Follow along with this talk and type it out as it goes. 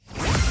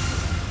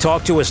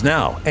Talk to us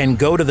now and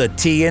go to the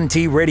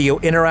TNT Radio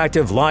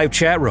Interactive Live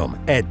chat room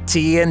at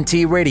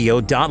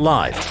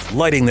tntradio.live.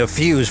 Lighting the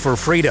fuse for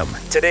freedom.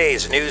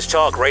 Today's News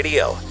Talk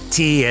Radio,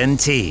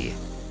 TNT.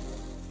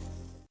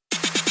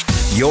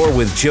 You're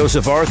with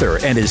Joseph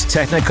Arthur and his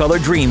Technicolor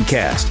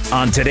Dreamcast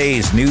on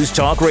today's News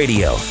Talk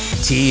Radio,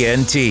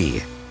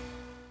 TNT.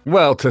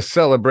 Well, to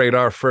celebrate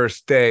our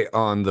first day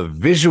on the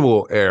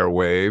visual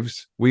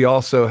airwaves, we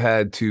also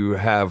had to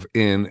have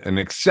in an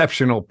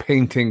exceptional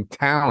painting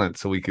talent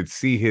so we could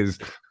see his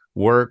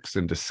works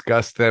and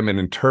discuss them and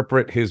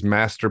interpret his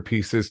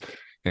masterpieces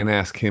and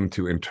ask him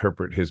to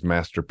interpret his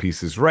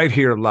masterpieces right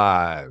here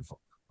live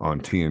on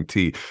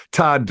TNT.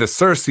 Todd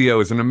DiCiurcio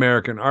is an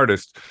American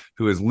artist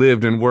who has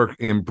lived and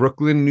worked in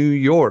Brooklyn, New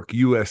York,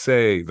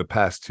 USA, the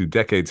past 2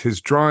 decades. His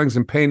drawings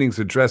and paintings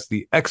address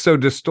the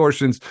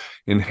exodistortions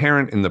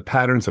inherent in the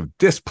patterns of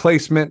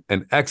displacement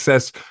and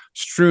excess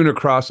strewn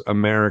across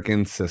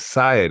American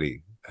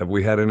society. Have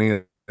we had any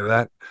of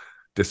that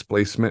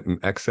displacement and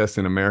excess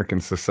in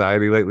American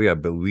society lately? I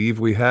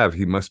believe we have.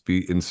 He must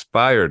be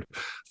inspired.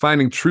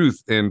 Finding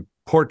truth in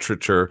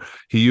portraiture,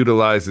 he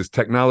utilizes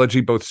technology,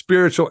 both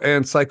spiritual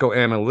and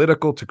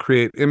psychoanalytical, to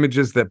create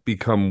images that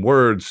become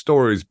words,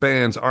 stories,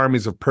 bands,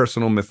 armies of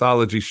personal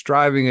mythology.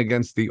 Striving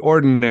against the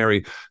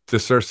ordinary,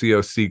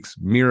 DiCiurcio seeks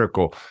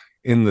miracle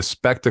in the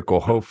spectacle.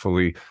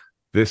 Hopefully,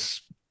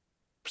 this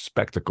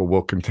spectacle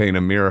will contain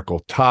a miracle.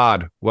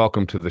 Todd,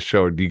 welcome to the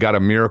show. You got a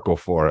miracle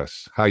for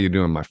us. How you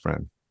doing, my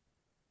friend?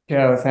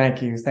 Joe,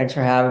 thank you. Thanks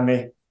for having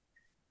me.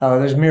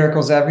 There's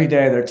miracles every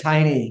day. They're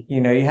tiny.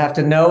 You have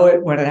to know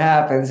it when it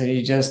happens and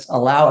you just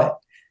allow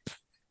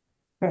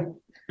it.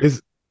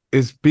 Is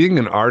being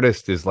an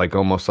artist is like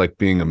almost like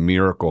being a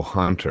miracle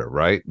hunter,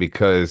 right?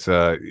 Because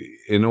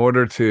in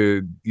order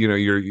to,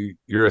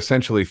 you're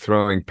essentially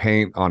throwing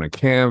paint on a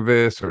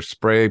canvas or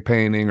spray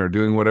painting or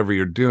doing whatever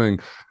you're doing,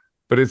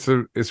 but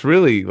it's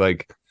really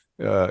like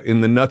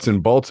in the nuts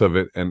and bolts of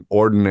it, an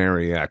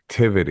ordinary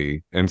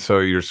activity. And so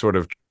you're sort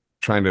of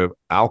trying to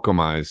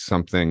alchemize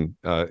something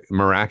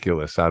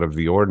miraculous out of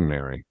the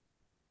ordinary.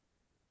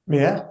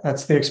 Yeah,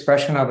 that's the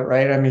expression of it,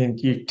 right? I mean,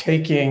 you're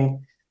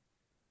taking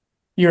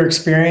your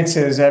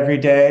experiences every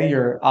day,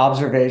 your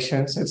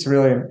observations. It's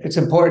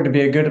important to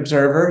be a good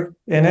observer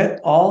in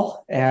it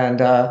all.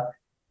 And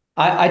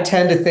I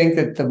tend to think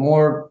that the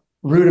more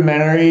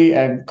rudimentary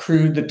and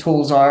crude the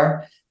tools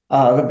are,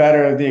 the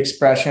better the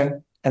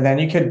expression. And then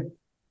you could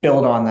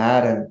build on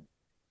that and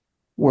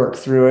work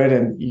through it,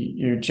 and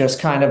you're just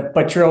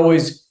but you're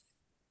always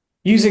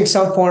using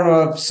some form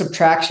of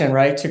subtraction,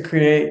 right, to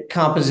create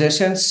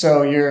composition.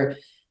 So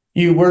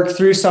you work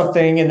through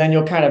something and then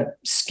you'll kind of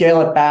scale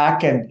it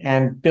back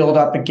and build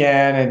up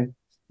again, and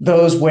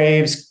those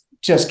waves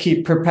just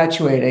keep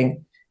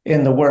perpetuating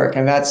in the work.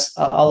 And that's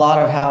a lot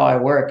of how I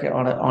work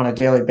on a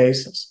daily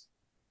basis.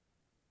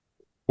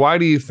 Why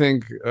do you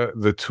think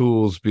the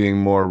tools being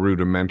more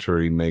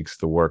rudimentary makes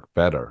the work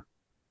better?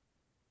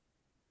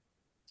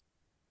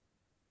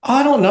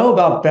 I don't know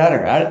about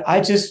better. I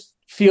just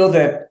feel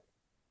that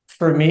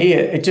for me,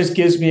 it just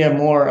gives me a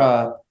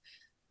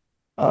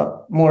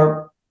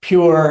more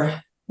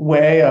pure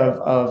way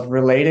of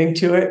relating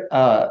to it.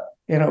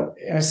 In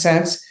a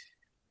sense,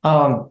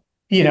 I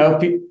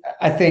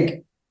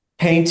think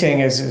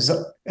painting is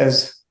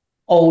as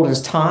old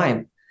as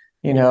time,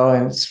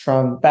 and it's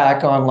from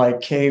back on like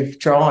cave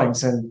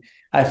drawings. And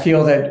I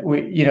feel that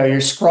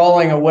you're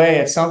scrawling away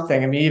at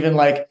something. I mean, even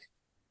like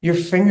your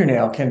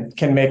fingernail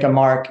can make a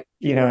mark,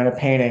 in a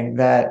painting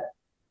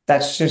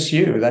that's just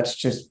you. That's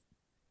just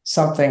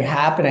something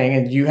happening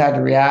and you had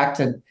to react,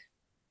 and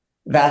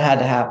that had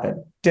to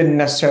happen. Didn't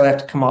necessarily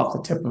have to come off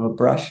the tip of a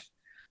brush.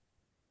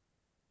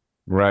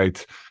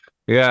 Right.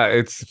 Yeah,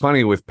 it's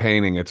funny with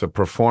painting. It's a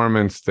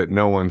performance that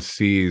no one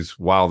sees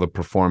while the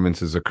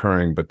performance is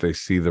occurring, but they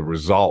see the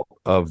result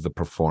of the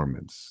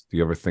performance. Do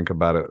you ever think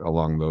about it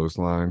along those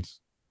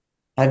lines?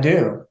 I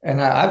do. And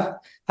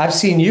I've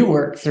seen you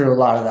work through a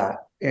lot of that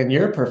in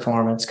your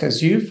performance,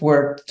 because you've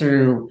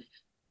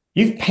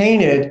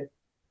painted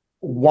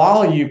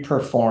while you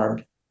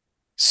performed.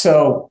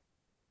 So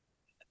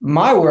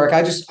my work,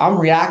 I'm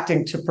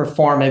reacting to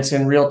performance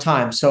in real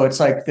time. So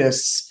it's like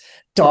this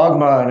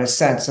dogma, in a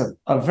sense, of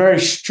a very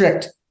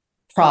strict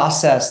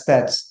process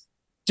that's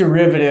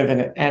derivative,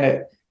 and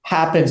it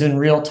happens in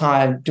real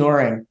time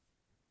during.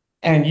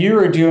 And you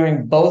are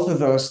doing both of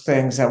those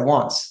things at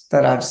once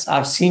that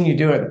I've seen you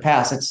do it in the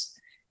past.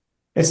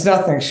 It's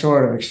nothing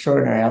short of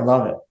extraordinary. I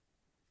love it.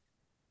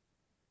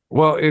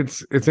 Well,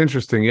 it's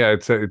interesting. Yeah,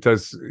 it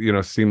does,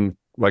 seem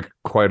like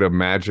quite a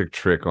magic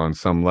trick on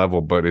some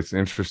level, but it's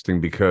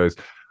interesting because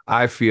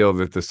I feel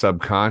that the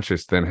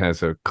subconscious then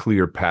has a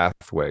clear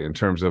pathway in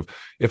terms of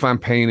if I'm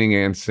painting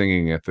and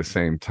singing at the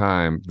same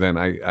time, then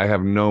I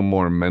have no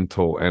more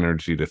mental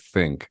energy to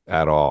think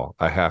at all.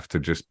 I have to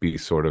just be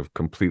sort of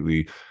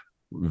completely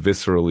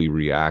viscerally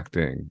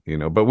reacting,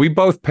 but we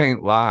both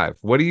paint live.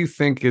 What do you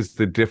think is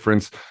the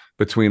difference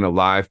between a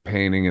live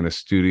painting and a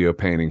studio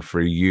painting for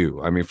you?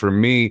 I mean, for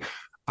me,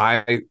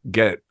 I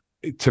get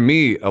to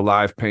me, a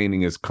live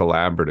painting is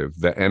collaborative.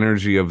 The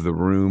energy of the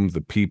room,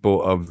 the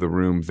people of the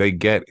room, they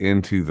get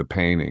into the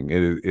painting.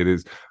 It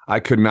is. I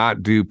could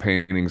not do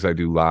paintings I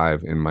do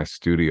live in my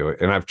studio,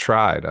 and I've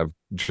tried. I've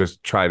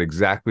just tried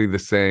exactly the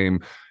same,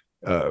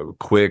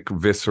 quick,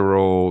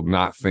 visceral,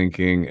 not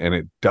thinking, and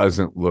it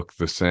doesn't look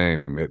the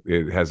same.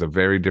 It has a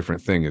very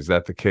different thing. Is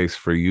that the case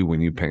for you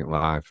when you paint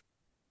live?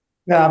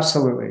 No,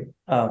 absolutely.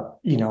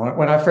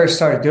 When I first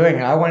started doing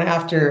it, I went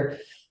after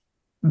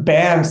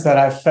bands that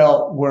I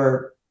felt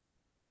were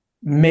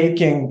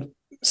making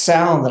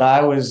sound that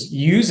I was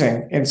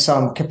using in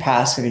some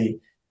capacity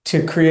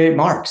to create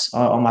marks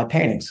on my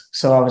paintings.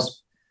 So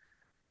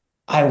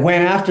I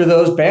went after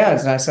those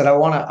bands and I said, I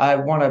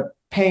want to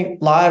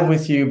paint live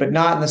with you, but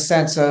not in the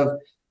sense of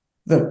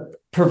the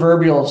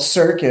proverbial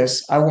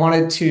circus. I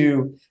wanted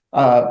to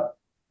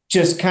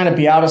just kind of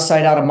be out of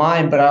sight, out of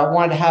mind, but I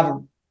wanted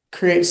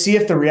to see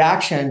if the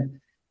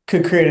reaction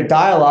could create a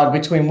dialogue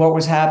between what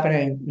was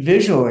happening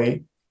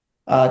visually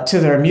to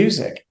their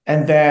music,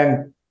 and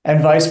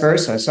vice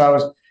versa.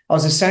 So I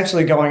was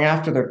essentially going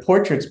after their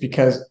portraits,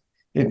 because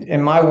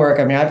in my work,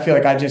 I mean, I feel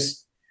like I'm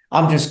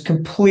just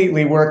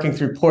completely working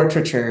through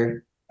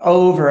portraiture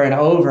over and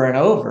over and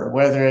over,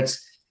 whether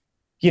it's,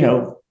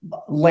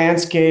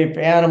 landscape,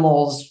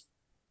 animals,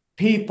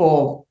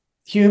 people,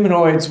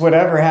 humanoids,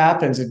 whatever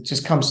happens, it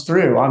just comes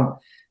through.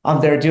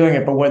 I'm there doing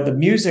it. But when the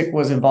music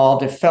was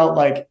involved, it felt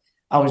like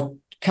I was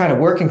kind of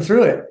working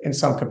through it in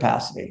some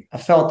capacity. I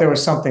felt there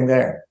was something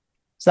there.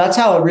 So that's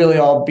how it really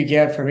all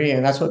began for me.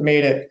 And that's what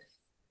made it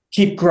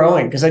keep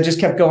growing, because I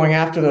just kept going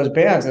after those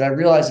bands. And I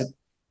realized that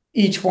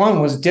each one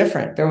was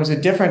different. There was a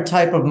different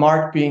type of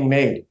mark being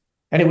made.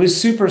 And it was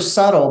super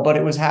subtle, but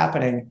it was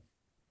happening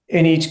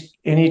in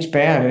each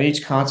band, in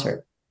each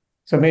concert.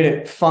 So it made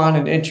it fun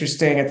and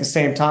interesting at the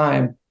same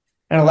time,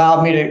 and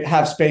allowed me to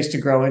have space to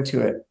grow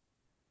into it.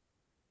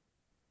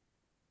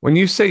 When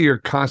you say you're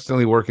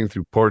constantly working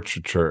through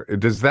portraiture,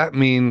 does that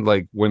mean,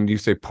 like, when you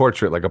say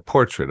portrait, like a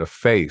portrait, a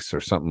face or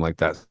something like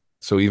that?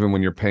 So even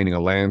when you're painting a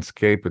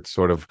landscape, it's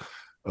sort of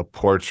a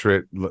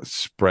portrait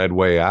spread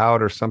way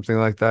out or something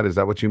like that? Is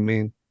that what you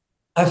mean?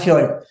 I feel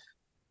like,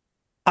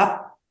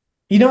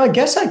 I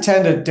guess I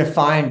tend to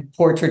define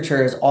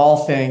portraiture as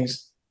all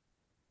things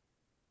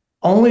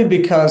only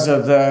because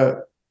of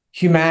the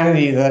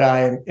humanity that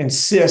I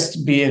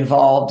insist be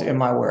involved in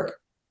my work.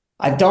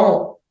 I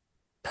don't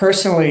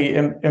personally,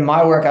 in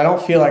my work, I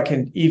don't feel I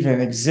can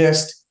even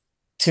exist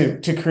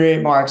to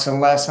create marks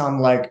unless I'm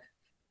like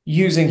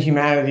using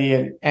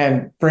humanity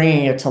and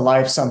bringing it to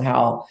life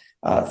somehow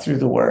through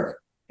the work.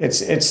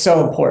 It's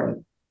so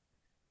important.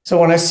 So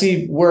when I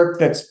see work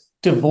that's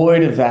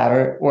devoid of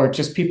that, or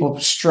just people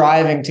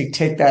striving to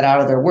take that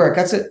out of their work,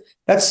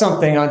 that's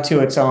something unto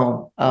its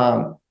own.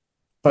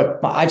 But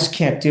I just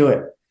can't do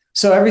it.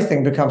 So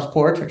everything becomes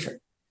portraiture.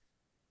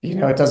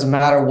 It doesn't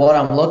matter what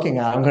I'm looking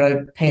at. I'm going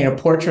to paint a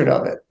portrait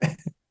of it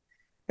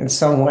in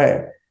some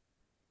way.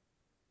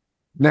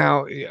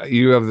 Now,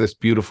 you have this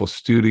beautiful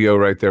studio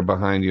right there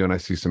behind you, and I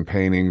see some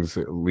paintings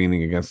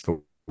leaning against the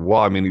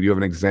wall. I mean, do you have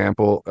an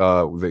example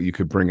that you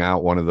could bring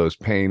out, one of those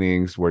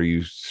paintings where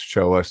you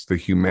show us the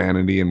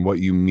humanity and what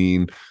you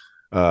mean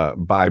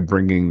by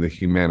bringing the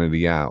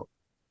humanity out?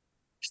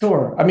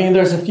 Sure. I mean,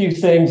 there's a few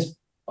things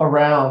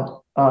around.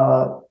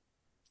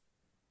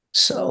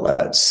 So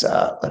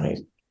let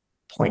me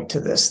point to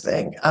this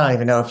thing. I don't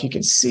even know if you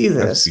can see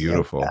this. That's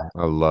beautiful.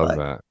 I love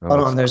that. Hold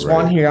on. There's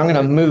one here. I'm going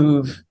to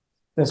move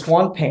this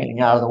one painting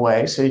out of the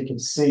way so you can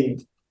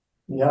see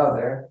the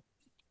other.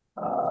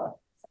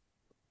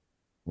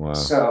 Wow.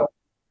 So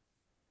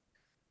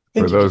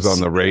for those on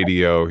the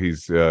radio,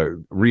 he's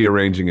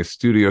rearranging his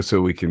studio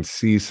so we can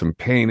see some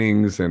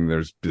paintings, and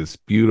there's this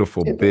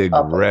beautiful big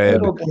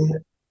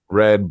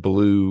red,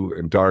 blue,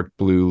 and dark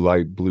blue,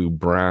 light blue,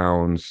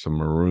 browns, some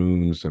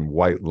maroons and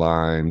white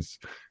lines.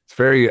 It's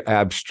very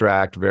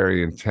abstract,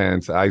 very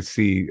intense. I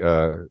see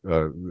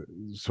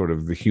sort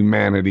of the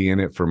humanity in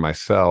it for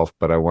myself,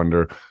 but I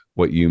wonder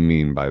what you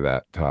mean by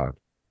that, Todd.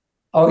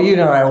 Oh,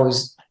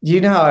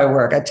 how I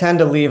work. I tend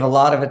to leave a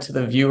lot of it to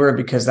the viewer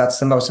because that's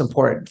the most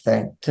important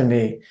thing to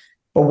me.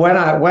 But when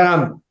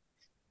I'm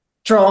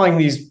drawing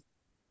these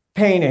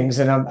paintings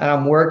and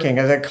I'm working,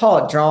 as I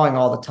call it, drawing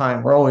all the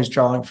time. We're always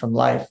drawing from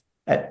life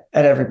at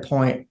every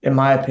point, in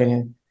my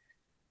opinion.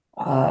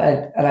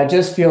 And I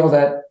just feel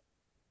that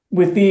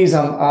with these,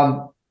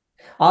 I'm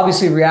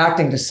obviously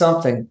reacting to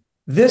something.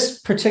 This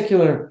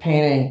particular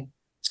painting,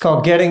 it's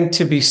called "Getting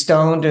to Be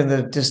Stoned in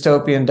the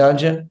Dystopian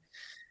Dungeon,"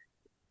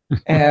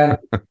 and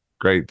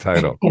great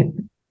title.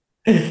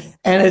 And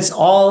it's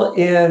all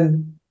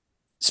in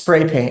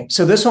spray paint.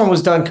 So this one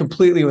was done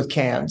completely with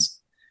cans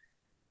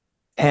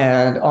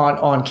and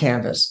on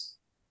canvas.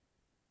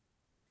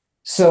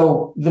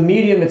 So the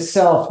medium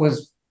itself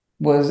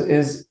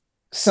is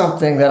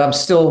something that I'm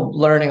still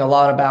learning a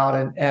lot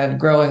about and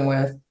growing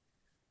with.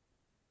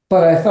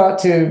 But I thought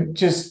to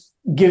just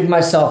give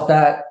myself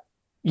that,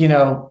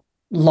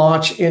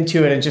 launch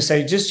into it and just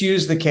say, just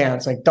use the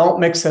cans. Like, don't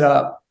mix it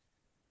up.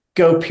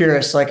 Go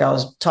purist, like I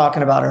was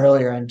talking about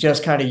earlier, and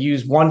just kind of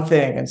use one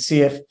thing and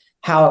see if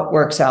how it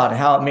works out,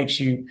 how it makes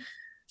you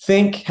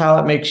think, how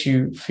it makes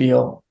you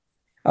feel.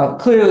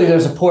 Clearly,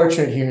 there's a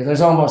portrait here.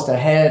 There's almost a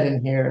head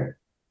in here.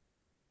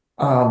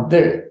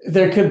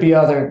 There could be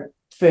other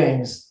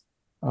things.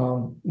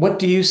 What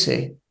do you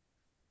see?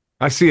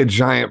 I see a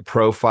giant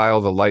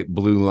profile. The light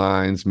blue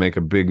lines make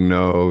a big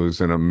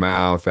nose and a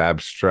mouth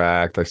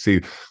abstract. I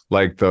see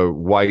like the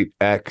white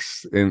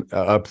X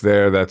up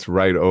there that's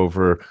right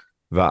over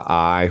the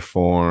eye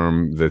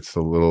form that's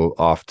a little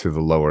off to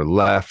the lower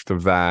left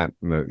of that.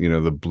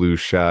 The blue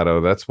shadow.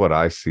 That's what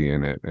I see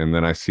in it. And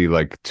then I see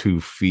like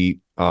 2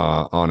 feet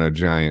on a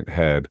giant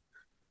head.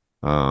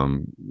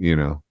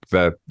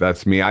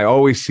 That's me. I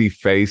always see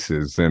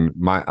faces, and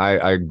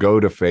I go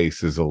to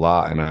faces a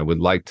lot, and I would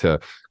like to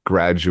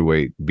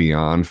graduate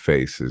beyond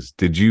faces.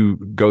 Did you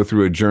go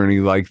through a journey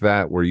like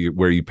that where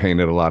you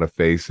painted a lot of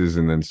faces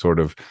and then sort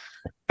of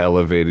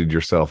elevated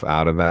yourself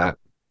out of that?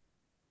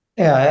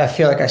 Yeah, I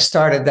feel like I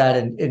started that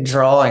in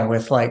drawing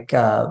with like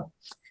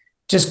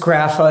just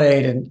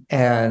graphite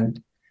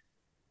and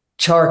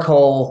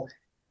charcoal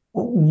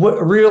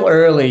real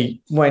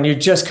early, when you're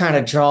just kind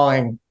of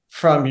drawing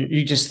from,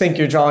 you just think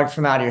you're drawing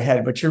from out of your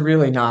head, but you're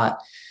really not.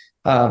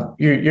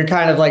 You're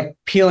kind of like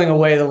peeling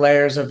away the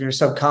layers of your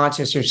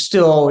subconscious. You're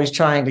still always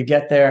trying to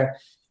get there.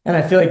 And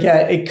I feel like,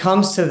 yeah, it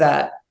comes to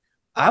that.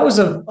 I was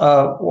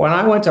when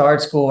I went to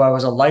art school, I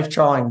was a life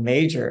drawing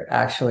major,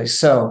 actually.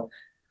 So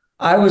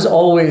I was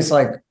always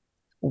like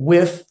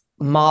with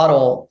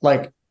model,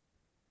 like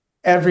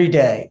every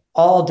day,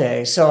 all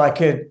day. So I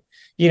could,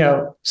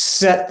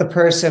 set the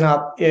person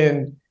up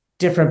in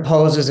different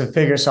poses and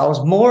figures. So I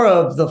was more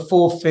of the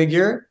full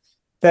figure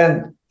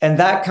and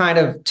that kind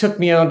of took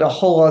me on a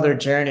whole other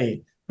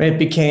journey when it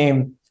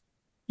became,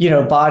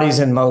 bodies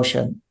in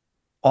motion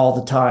all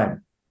the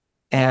time.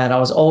 And I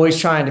was always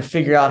trying to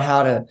figure out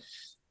how to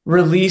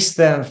release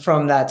them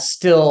from that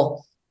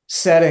still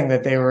setting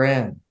that they were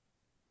in.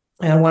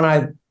 And when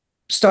I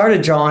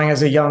started drawing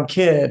as a young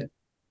kid,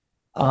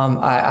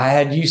 I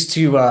had used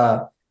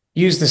to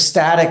use the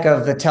static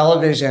of the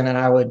television, and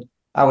I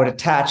would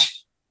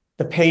attach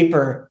the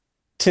paper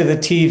to the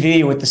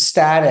TV with the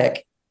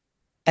static,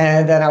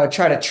 and then I would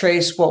try to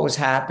trace what was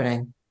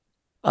happening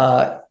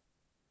on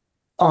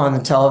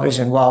the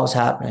television while it was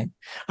happening.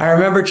 I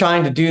remember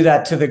trying to do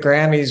that to the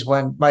Grammys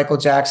when Michael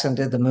Jackson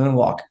did the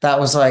moonwalk. That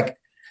was like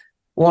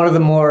one of the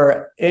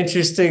more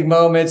interesting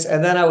moments.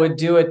 And then I would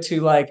do it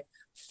to like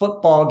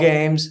football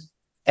games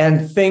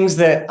and things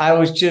that I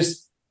was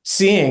just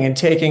seeing and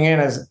taking in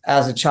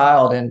as a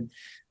child. And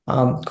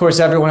of course,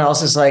 everyone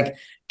else is like,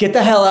 get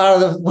the hell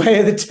out of the way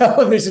of the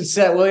television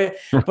set, will you?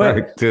 But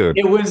right, dude,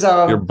 it was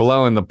you're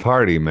blowing the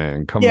party,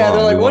 man. Come on. Yeah,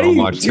 they're like, what are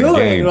you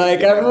doing?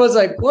 Like everyone's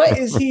like, what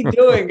is he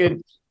doing?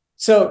 And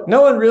so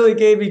no one really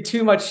gave me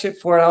too much shit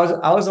for it.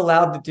 I was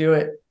allowed to do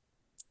it,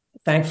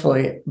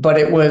 thankfully. But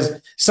it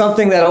was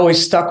something that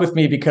always stuck with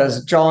me,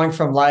 because drawing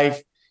from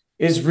life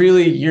is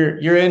really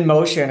you're in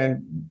motion,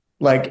 and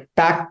like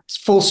back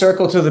full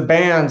circle to the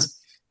bands,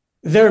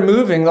 they're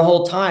moving the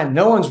whole time.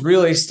 No one's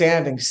really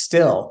standing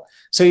still.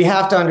 So you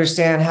have to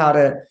understand how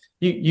to,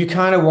 you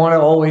kind of want to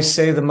always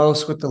say the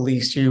most with the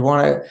least. You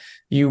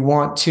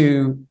want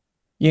to,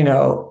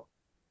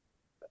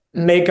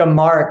 make a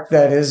mark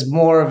that is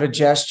more of a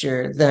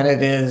gesture than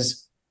it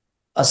is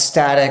a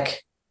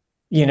static,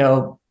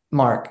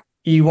 mark.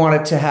 You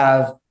want it to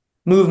have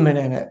movement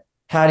in it.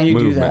 How do you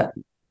do that?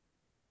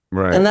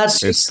 Right. And that's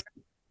just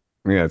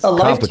it's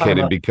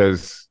complicated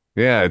because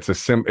it's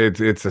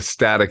a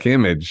static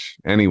image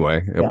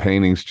anyway. A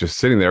painting's just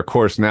sitting there. Of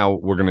course, now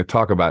we're going to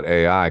talk about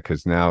AI,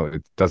 because now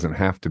it doesn't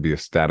have to be a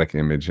static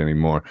image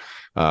anymore.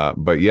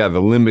 But yeah, the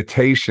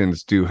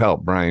limitations do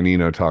help. Brian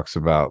Eno talks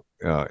about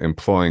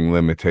employing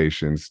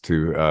limitations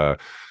to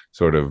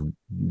sort of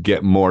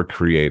get more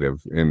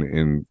creative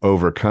in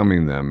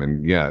overcoming them.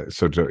 And yeah,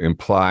 so to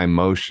imply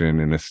motion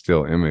in a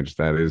still image,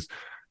 that is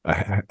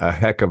a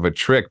heck of a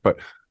trick. But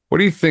what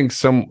do you think?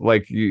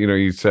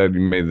 You said, you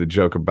made the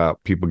joke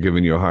about people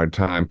giving you a hard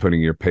time putting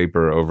your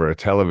paper over a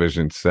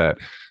television set.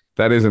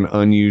 That is an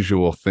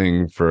unusual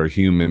thing for a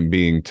human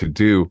being to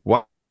do.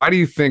 Why do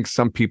you think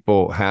some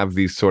people have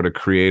these sort of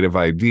creative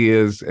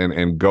ideas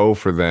and go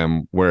for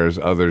them, whereas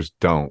others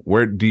don't?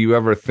 Where do you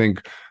ever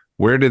think,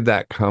 where did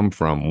that come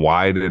from?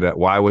 Why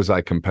was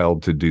I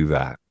compelled to do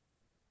that?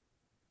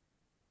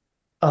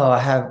 Oh, I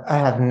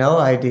have no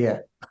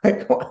idea.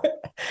 Like,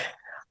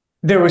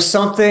 there was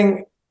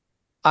something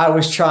I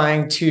was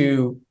trying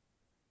to,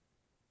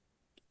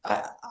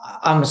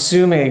 I'm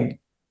assuming,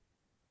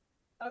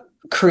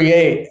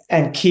 create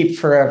and keep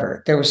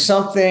forever. There was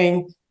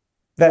something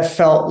that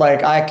felt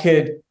like I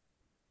could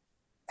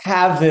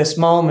have this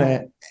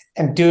moment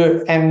and do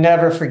it and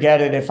never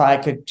forget it if I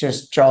could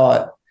just draw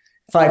it,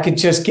 if I could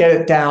just get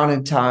it down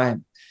in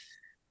time.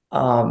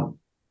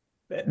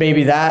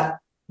 Maybe that,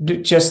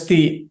 just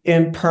the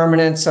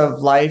impermanence of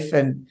life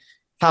and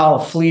how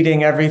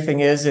fleeting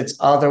everything is. It's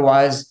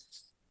otherwise,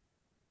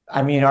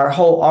 I mean,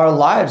 our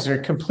lives are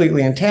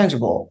completely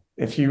intangible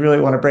if you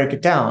really want to break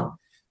it down.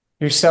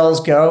 Your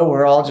cells go,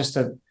 we're all just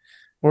a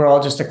we're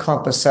all just a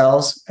clump of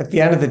cells. At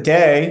the end of the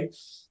day,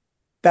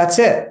 that's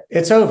it.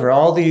 It's over.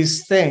 All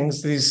these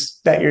things, these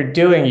that you're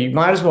doing, you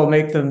might as well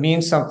make them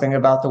mean something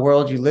about the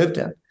world you lived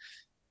in.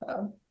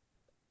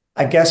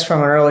 I guess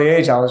from an early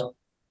age, I was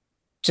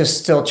just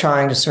still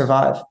trying to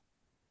survive.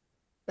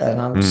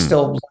 And I'm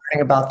still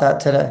learning about that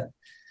today.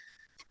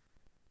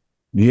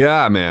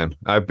 Yeah, man.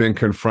 I've been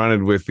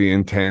confronted with the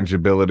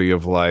intangibility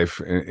of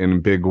life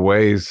in big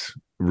ways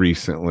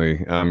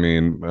recently. I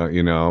mean,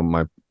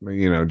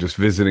 just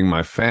visiting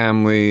my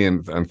family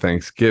and on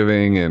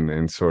Thanksgiving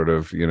and sort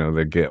of,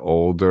 they get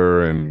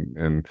older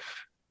and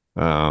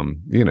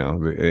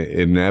it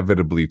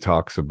inevitably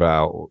talks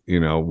about,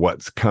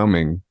 what's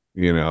coming,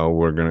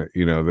 we're going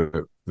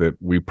to, that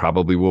we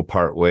probably will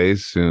part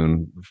ways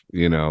soon,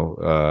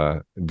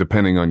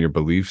 depending on your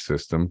belief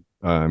system.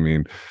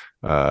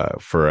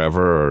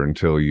 Forever or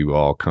until you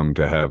all come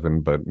to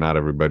heaven, but not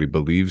everybody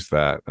believes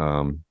that.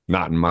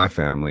 Not in my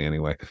family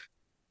anyway.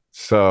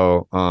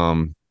 So,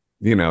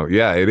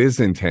 it is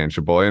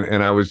intangible.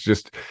 And I was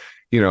just,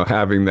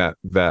 having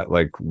that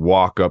like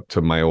walk up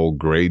to my old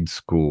grade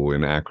school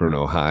in Akron,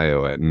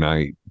 Ohio at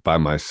night by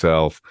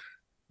myself.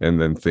 And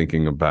then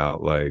thinking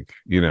about like,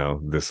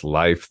 this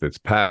life that's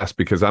passed,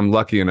 because I'm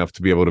lucky enough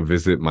to be able to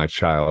visit my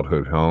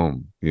childhood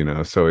home,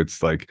 so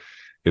it's like,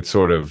 it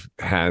sort of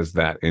has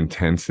that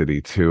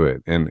intensity to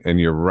it. And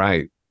you're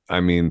right.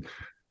 I mean,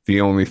 the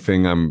only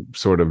thing I'm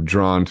sort of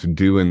drawn to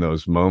do in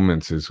those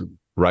moments is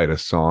write a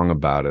song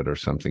about it or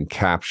something,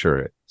 capture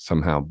it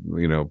somehow,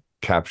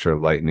 capture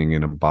lightning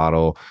in a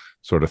bottle,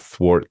 sort of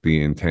thwart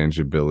the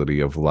intangibility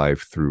of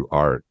life through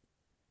art.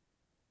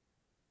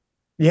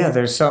 Yeah,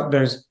 there's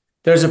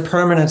a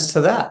permanence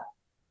to that,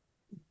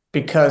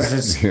 because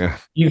it's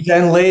you've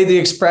then laid the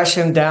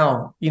expression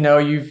down.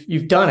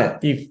 You've done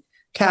it. You've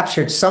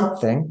captured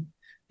something.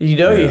 You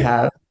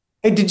have.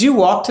 Hey, did you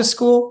walk to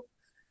school?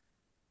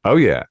 Oh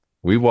yeah,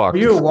 we walked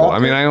to school. I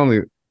mean,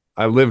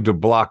 I lived a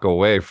block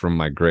away from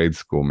my grade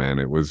school, man.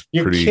 It was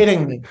You're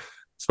kidding me.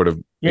 Sort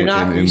of in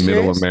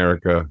middle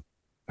America.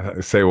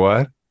 Say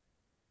what?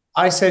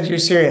 I said you're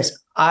serious.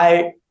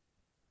 I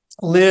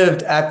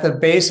lived at the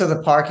base of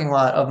the parking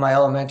lot of my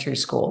elementary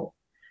school.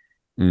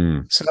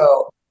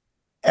 So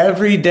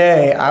every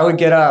day I would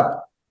get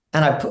up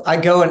and I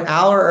go an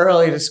hour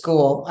early to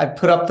school. I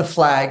put up the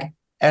flag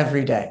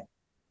every day.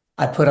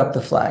 I put up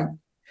the flag.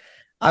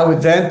 I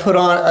would then put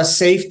on a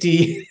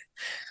safety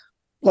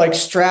like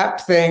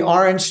strap thing,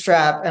 orange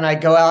strap, and I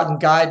go out and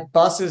guide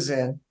buses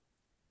in.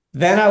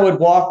 Then I would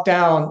walk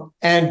down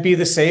and be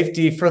the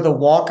safety for the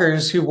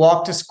walkers who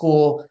walk to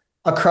school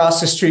across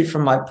the street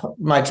from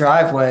my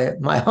driveway,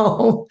 my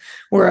home,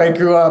 where I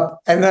grew up.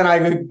 And then I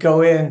would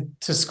go in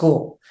to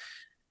school.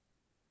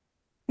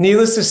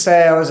 Needless to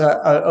say, I was an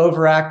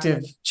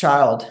overactive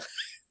child.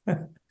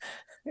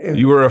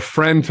 You were a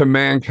friend to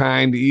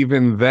mankind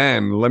even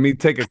then. Let me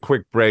take a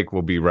quick break.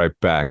 We'll be right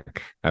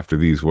back after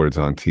these words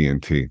on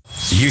TNT.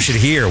 You should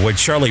hear what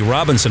Charlie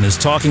Robinson is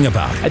talking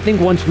about. I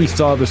think once we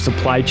saw the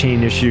supply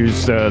chain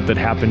issues that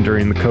happened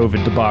during the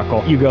COVID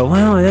debacle, you go,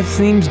 well, that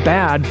seems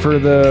bad for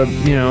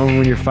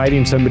when you're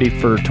fighting somebody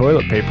for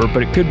toilet paper,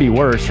 but it could be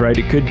worse, right?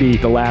 It could be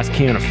the last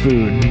can of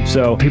food.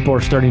 So people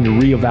are starting to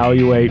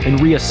reevaluate and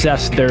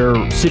reassess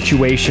their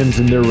situations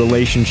and their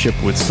relationship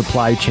with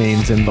supply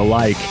chains and the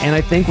like. And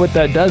I think what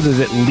that does is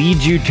it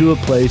leads you to a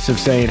place of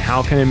saying,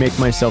 how can I make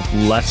myself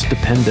less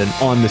dependent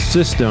on the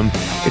system?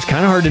 It's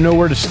kind of hard to know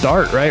where to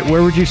start, right?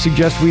 Where would you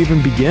suggest we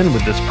even begin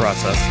with this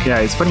process? Yeah,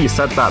 it's funny you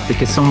said that,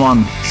 because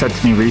someone said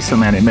to me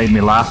recently, and it made me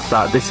laugh,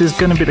 that this is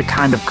going to be the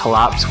kind of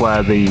collapse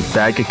where the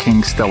Burger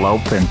King's still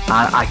open.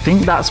 And I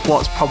think that's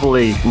what's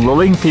probably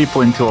lulling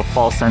people into a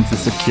false sense of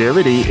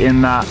security,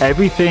 in that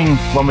everything,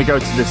 when we go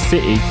to the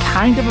city,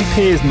 kind of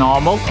appears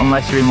normal,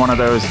 unless you're in one of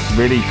those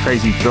really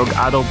crazy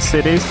drug-addled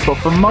cities. But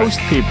for most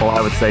people,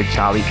 I would say,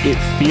 Charlie, it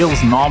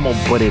feels normal,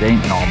 but it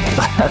ain't normal.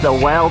 The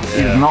world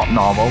is not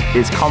normal.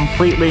 It's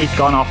completely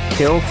gone off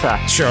kilter.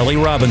 Charlie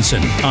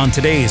Robinson on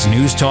today's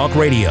News Talk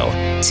Radio,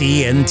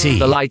 TNT.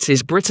 The Light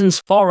is Britain's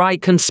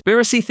far-right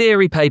conspiracy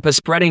theory paper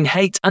spreading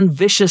hate and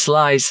vicious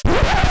lies.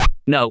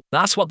 No,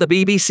 that's what the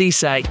BBC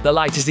say. The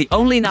Light is the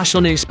only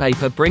national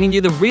newspaper bringing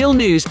you the real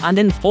news and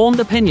informed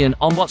opinion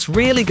on what's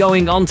really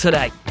going on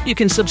today. You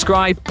can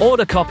subscribe,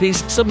 order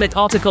copies, submit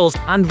articles,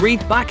 and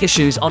read back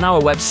issues on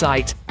our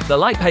website,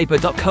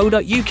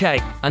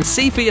 thelightpaper.co.uk, and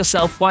see for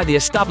yourself why the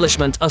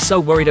establishment are so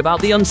worried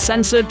about the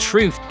uncensored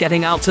truth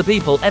getting out to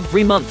people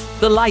every month.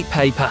 The Light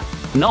Paper.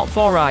 Not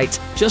far right,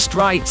 just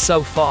right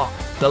so far.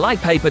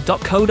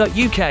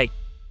 Thelightpaper.co.uk.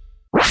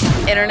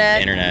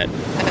 Internet.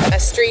 A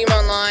stream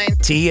online.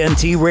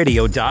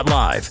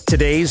 TNTradio.live.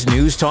 Today's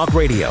News Talk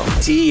Radio,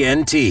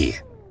 TNT.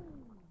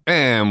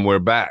 And we're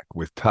back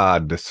with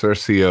Todd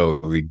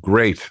DiCiurcio, the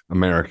great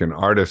American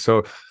artist.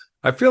 So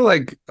I feel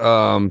like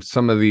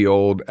some of the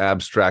old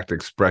abstract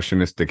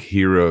expressionistic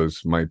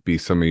heroes might be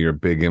some of your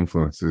big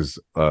influences.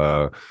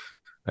 I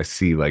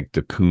see like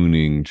de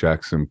Kooning,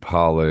 Jackson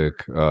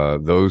Pollock,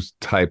 those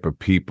type of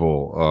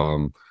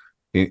people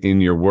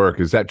in your work.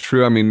 Is that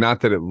true? I mean,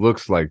 not that it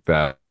looks like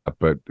that,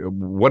 but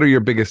what are your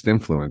biggest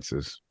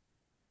influences?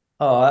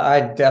 Oh, I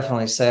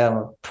definitely say I'm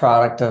a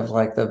product of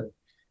like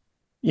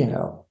you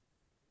know,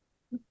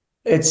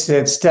 it's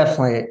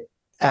definitely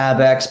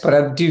Abex, but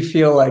I do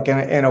feel like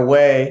in a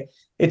way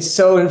it's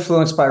so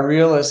influenced by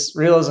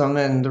realism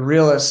and the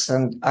realists.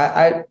 And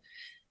I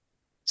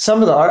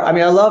some of the art, I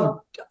mean,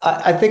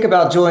 I think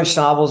about Julian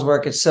Schnabel's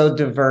work. It's so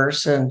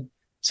diverse. And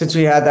since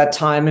we had that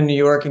time in New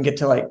York and get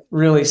to like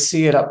really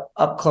see it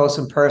up close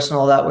and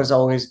personal, that was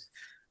always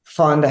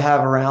fun to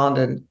have around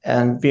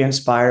and be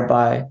inspired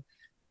by.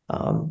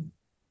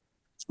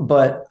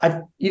 But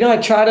I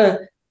try to,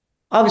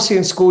 obviously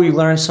in school you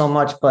learn so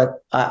much,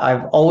 but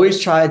I've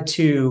always tried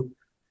to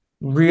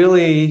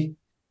really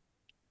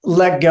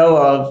let go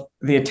of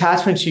the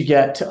attachments you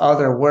get to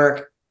other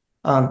work.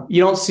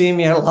 You don't see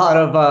me at a lot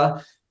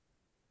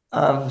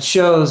of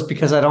shows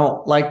because I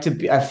don't like to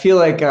be, I feel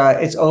like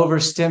it's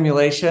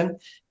overstimulation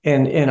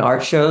in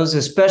art shows,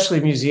 especially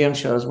museum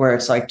shows where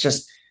it's like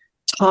just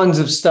tons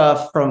of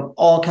stuff from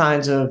all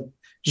kinds of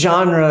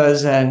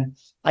genres. And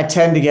I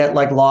tend to get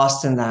like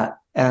lost in that.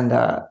 And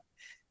I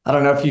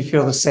don't know if you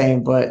feel the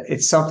same, but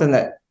it's something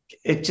that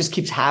it just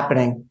keeps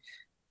happening.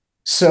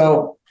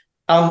 So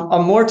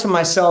I'm more to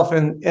myself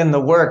in the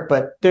work,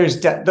 but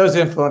those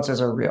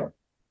influences are real,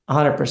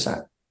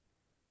 100%.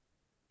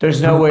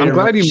 There's no way. I'm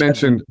glad you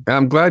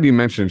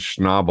mentioned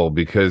Schnabel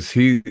because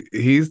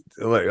he's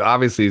like,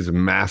 obviously he's a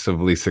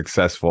massively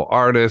successful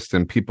artist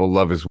and people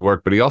love his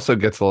work, but he also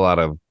gets a lot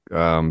of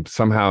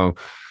somehow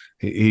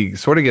he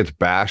sort of gets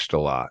bashed a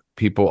lot.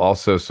 People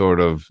also sort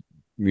of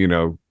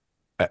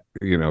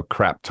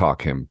crap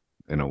talk him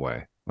in a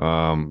way.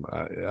 With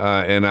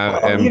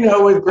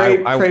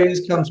great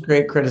praise comes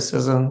great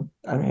criticism.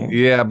 I mean,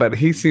 yeah, but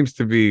he seems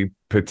to be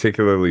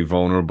particularly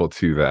vulnerable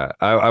to that.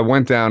 I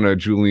went down a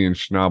Julian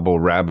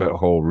Schnabel rabbit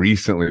hole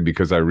recently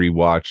because I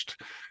rewatched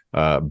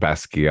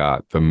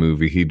Basquiat, the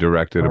movie he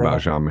directed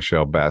about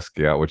Jean-Michel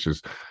Basquiat, which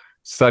is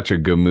such a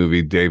good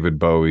movie. David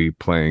Bowie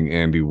playing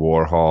Andy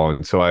Warhol,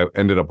 and so I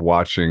ended up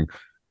watching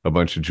a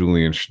bunch of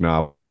Julian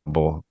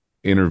Schnabel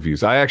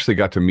interviews. I actually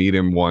got to meet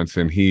him once,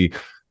 and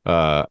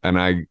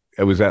I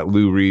was at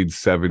Lou Reed's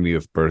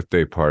 70th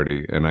birthday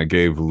party, and I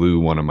gave Lou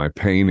one of my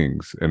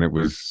paintings, and it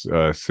was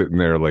sitting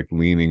there like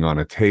leaning on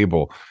a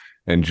table,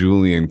 and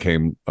Julian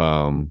came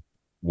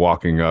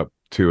walking up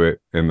to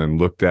it and then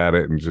looked at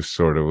it and just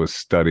sort of was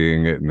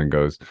studying it and then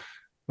goes,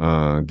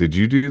 did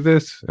you do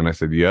this? And I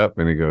said, yep.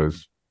 And he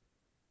goes,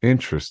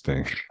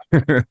 interesting.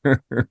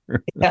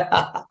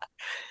 Yeah.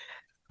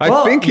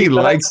 I think he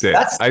liked it.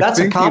 That's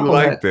a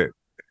compliment. He liked it.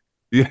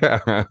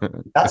 Yeah.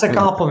 That's a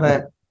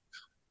compliment.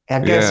 I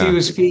guess he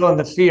was feeling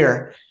the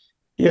fear.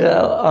 He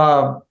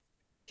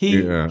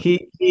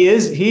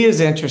is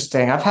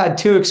interesting. I've had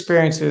two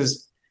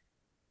experiences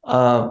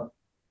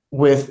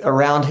with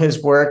around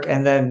his work,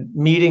 and then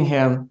meeting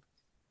him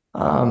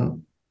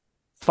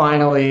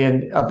finally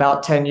in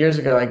about 10 years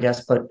ago, I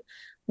guess. But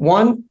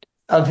one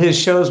of his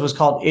shows was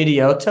called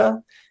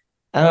Idiota.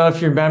 I don't know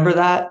if you remember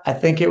that. I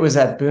think it was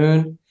at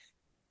Boone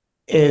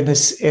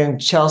in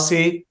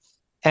Chelsea,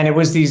 and it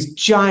was these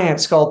giant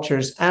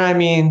sculptures, and I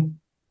mean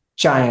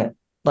giant,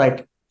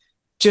 like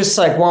just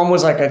like one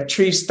was like a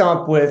tree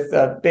stump with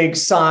a big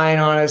sign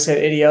on it that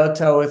said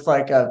Idiota with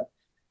like a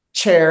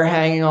chair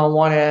hanging on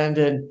one end,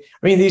 and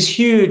I mean these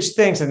huge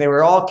things, and they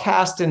were all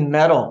cast in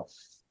metal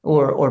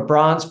or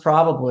bronze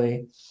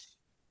probably.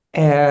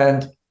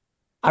 And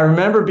I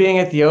remember being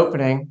at the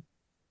opening,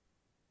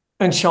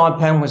 and Sean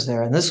Penn was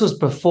there, and this was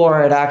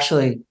before I'd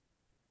actually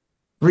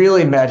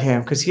really met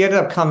him, because he ended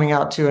up coming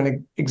out to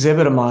an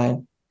exhibit of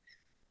mine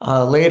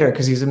later,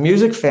 because he's a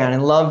music fan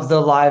and loved the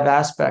live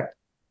aspect.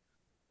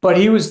 But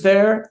he was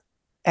there,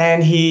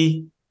 and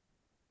he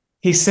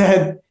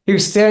said, he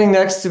was standing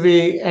next to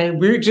me,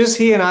 and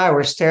he and I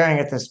were staring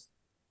at this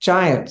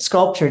giant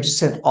sculpture,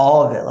 just in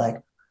awe of it, like,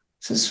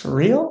 is this for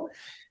real?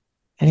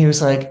 And he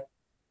was like,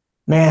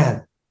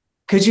 man,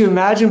 could you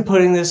imagine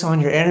putting this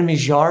on your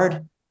enemy's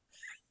yard?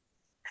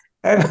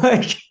 And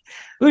like, it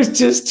was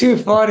just too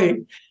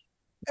funny.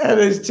 And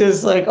it's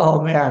just like,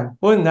 oh man,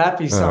 wouldn't that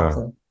be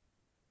something?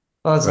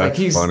 I was like,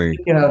 he's funny.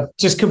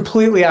 Just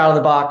completely out of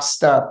the box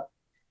stuff.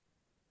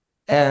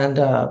 And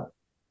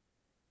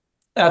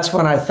that's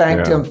when I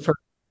thanked him for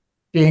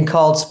being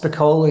called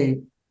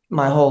Spicoli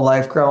my whole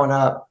life growing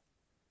up.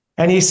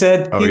 And he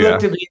said,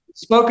 looked at me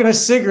smoking a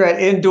cigarette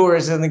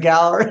indoors in the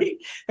gallery.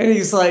 And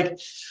he's like,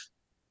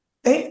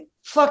 hey,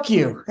 fuck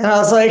you. And I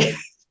was like,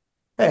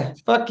 hey,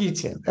 fuck you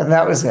too. And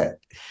that was it.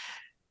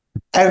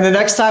 And the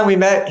next time we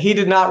met, he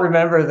did not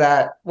remember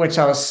that, which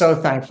I was so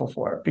thankful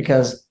for,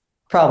 because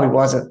probably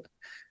wasn't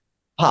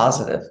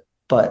positive.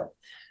 But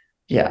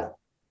yeah.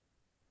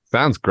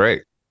 Sounds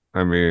great.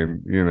 I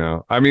mean,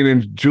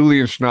 in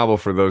Julian Schnabel,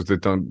 for those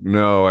that don't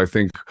know, I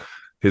think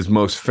his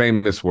most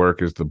famous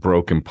work is the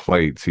broken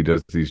plates. He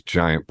does these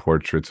giant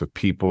portraits of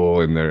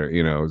people, and they're,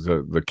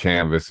 the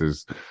canvas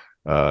is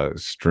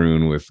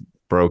strewn with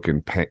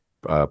broken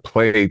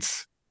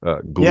plates,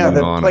 glued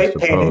on, I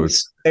suppose.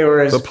 Paintings. They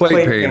were the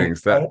plate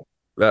paintings. Right?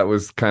 that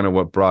was kind of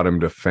what brought him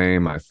to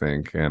fame, I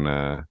think. And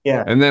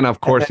Yeah. and then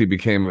of course he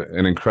became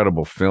an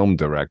incredible film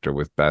director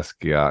with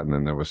Basquiat, and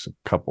then there was a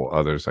couple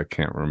others I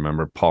can't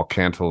remember. Paul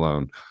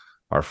Cantalone,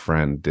 our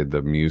friend, did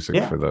the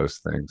music for those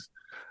things.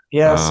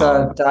 Yes,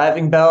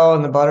 Diving Bell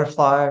and the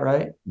Butterfly,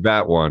 right?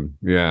 That one,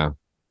 yeah.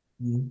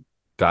 Mm-hmm.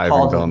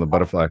 Diving Bell and the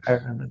Butterfly. I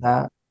remember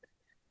that.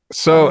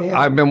 So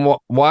I've been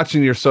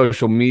watching your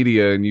social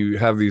media, and you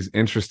have these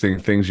interesting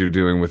things you're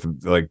doing with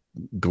like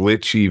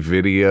glitchy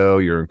video.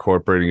 You're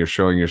incorporating, you're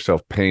showing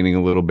yourself painting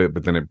a little bit,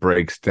 but then it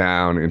breaks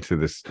down into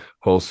this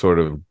whole sort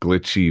of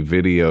glitchy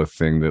video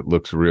thing that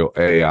looks real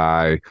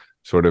AI,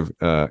 sort of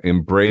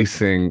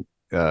embracing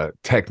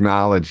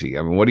technology.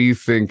 I mean, what do you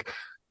think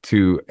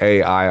to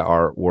AI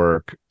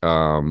artwork,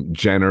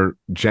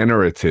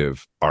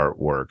 generative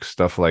artwork,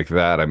 stuff like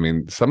that? I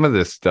mean, some of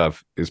this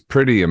stuff is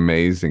pretty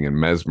amazing and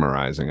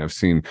mesmerizing. I've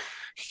seen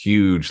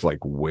huge like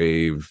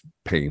wave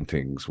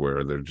paintings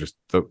where they're just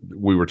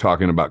we were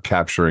talking about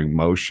capturing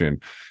motion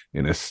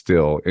in a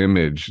still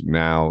image.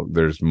 Now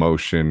there's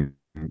motion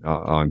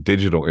on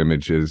digital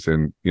images,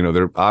 and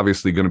they're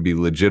obviously going to be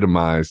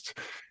legitimized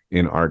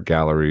in art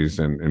galleries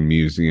and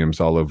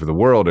museums all over the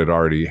world. It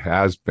already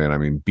has been. I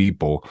mean,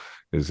 Beeple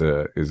is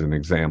an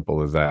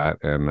example of that,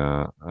 and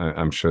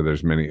I'm sure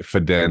there's many.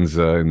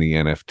 Fidenza in the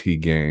NFT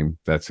game,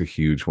 that's a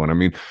huge one. I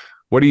mean,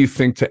 what do you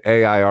think to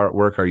AI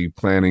artwork? Are you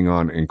planning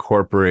on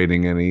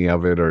incorporating any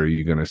of it, or are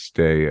you going to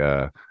stay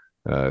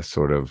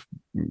sort of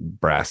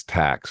brass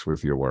tacks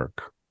with your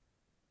work?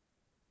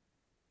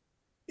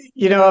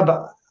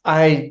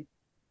 I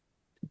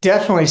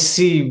definitely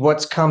see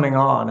what's coming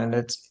on, and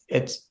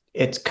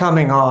it's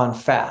coming on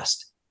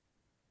fast,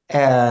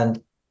 and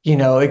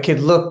it could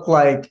look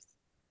like.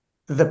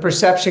 The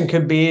perception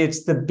could be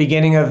it's the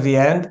beginning of the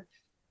end,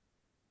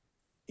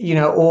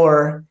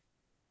 or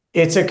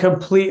it's a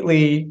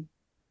completely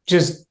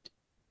just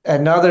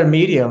another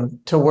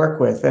medium to work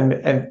with.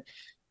 And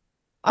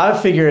I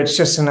figure it's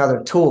just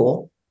another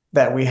tool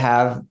that we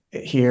have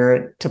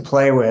here to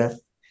play with.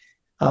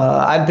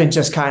 I've been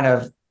just kind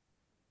of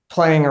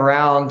playing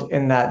around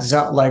in that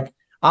zone. Like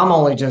I'm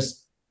only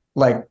just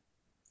like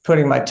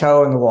putting my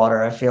toe in the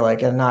water, I feel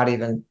like, and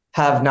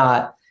have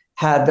not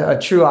had a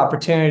true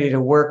opportunity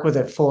to work with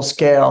it full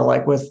scale,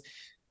 like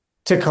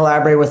to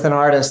collaborate with an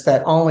artist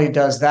that only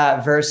does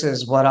that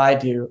versus what I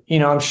do.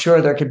 I'm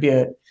sure there could be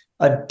a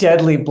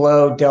deadly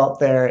blow dealt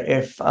there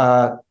if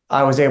I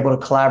was able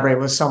to collaborate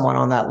with someone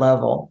on that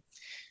level.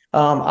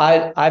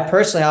 I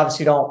personally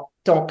obviously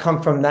don't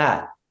come from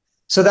that.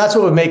 So that's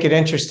what would make it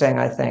interesting,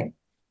 I think,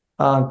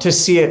 to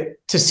see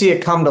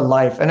it come to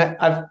life. And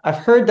I've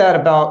heard that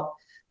about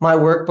my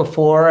work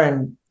before,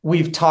 and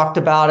we've talked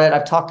about it.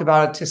 I've talked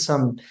about it to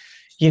some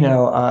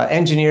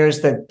engineers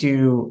that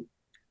do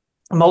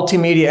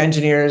multimedia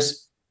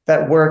engineers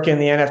that work in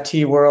the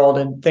NFT world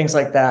and things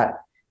like that.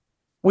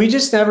 I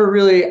never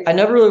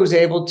really was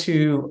able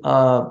to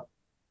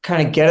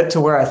kind of get it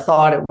to where I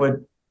thought it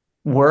would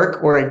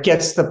work, where it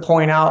gets the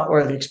point out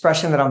or the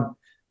expression that I'm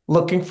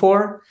looking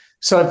for.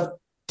 So I've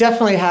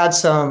definitely had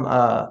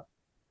some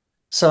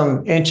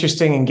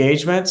interesting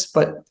engagements,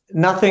 but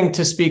nothing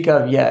to speak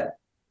of yet.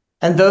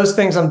 And those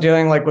things I'm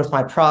doing, like with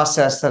my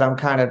process that I'm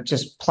kind of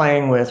just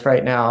playing with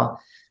right now,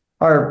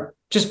 are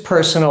just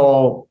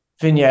personal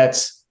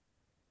vignettes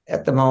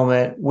at the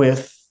moment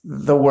with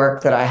the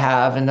work that I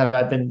have and that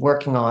I've been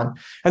working on.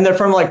 And they're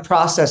from like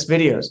process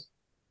videos.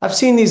 I've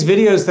seen these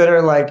videos that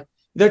are like,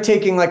 they're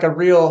taking like a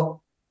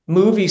real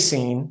movie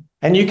scene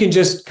and you can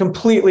just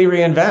completely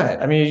reinvent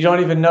it. I mean, you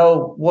don't even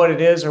know what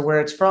it is or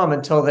where it's from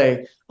until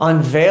they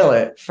unveil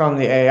it from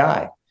the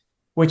AI,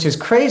 which is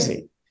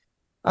crazy.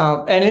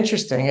 And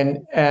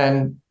interesting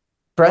and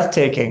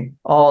breathtaking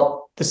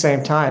all at the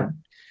same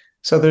time.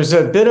 So there's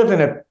a bit of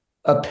an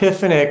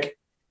epiphanic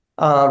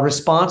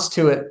response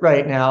to it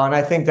right now, and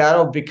I think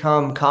that'll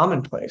become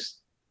commonplace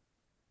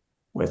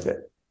with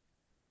it.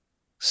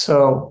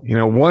 So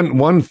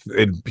one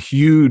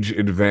huge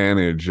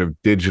advantage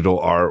of digital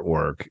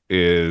artwork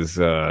is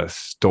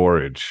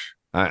storage.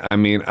 I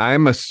mean,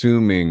 I'm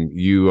assuming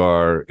you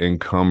are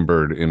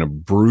encumbered in a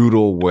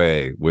brutal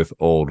way with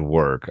old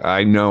work.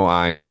 I know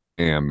I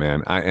am,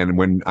 man. And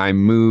when I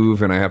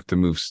move and I have to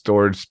move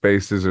storage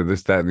spaces or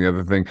this, that, and the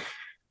other thing,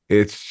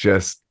 it's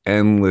just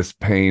endless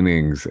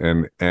paintings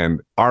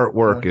and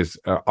artwork is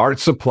art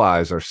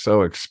supplies are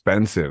so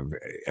expensive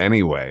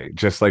anyway.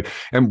 Just like,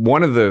 and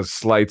one of the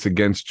slights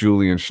against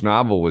Julian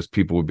Schnabel was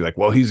people would be like,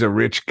 well, he's a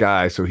rich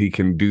guy, so he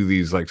can do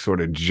these like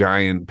sort of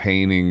giant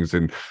paintings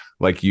and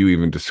like you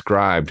even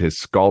described his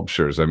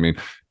sculptures. I mean,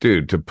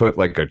 dude, to put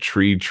like a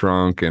tree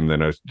trunk and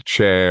then a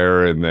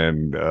chair and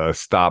then a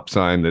stop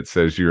sign that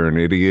says you're an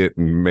idiot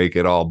and make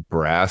it all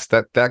brass,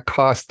 that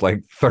costs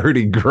like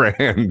 30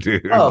 grand,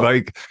 dude. Oh.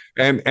 Like,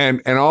 and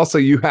also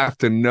you have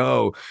to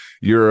know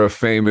you're a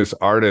famous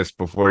artist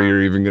before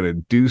you're even going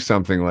to do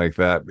something like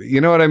that. You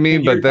know what I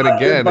mean? But then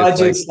again,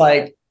 budgets,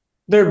 like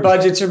their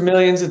budgets are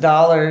millions of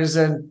dollars.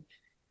 And,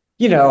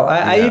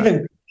 I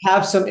even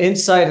have some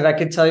insight, and I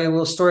could tell you a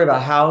little story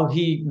about how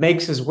he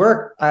makes his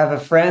work. I have a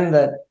friend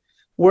that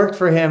worked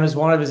for him as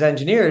one of his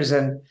engineers,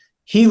 and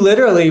he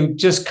literally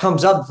just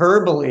comes up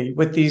verbally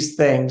with these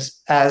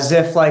things as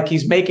if like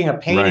he's making a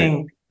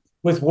painting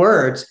with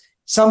words.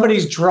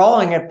 Somebody's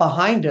drawing it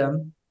behind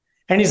him,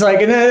 and he's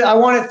like, and I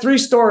want it 3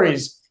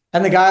 stories.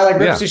 And the guy like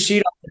rips a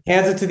sheet off and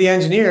hands it to the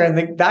engineer,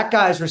 and that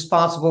guy's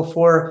responsible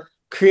for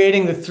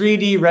creating the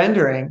 3D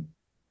rendering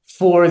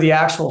for the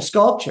actual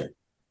sculpture.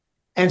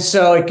 And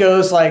so it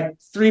goes like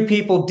 3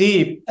 people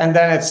deep, and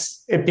then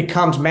it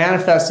becomes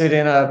manifested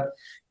in a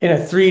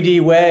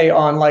 3D way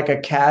on like a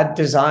CAD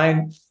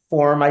design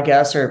form, I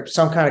guess, or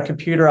some kind of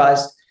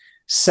computerized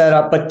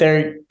setup. But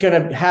they're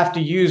going to have to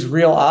use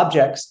real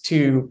objects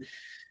to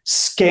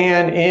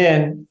scan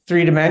in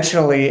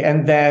 3-dimensionally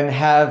and then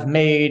have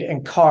made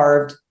and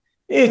carved.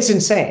 It's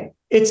insane.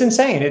 It's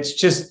insane. It's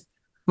just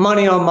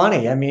money on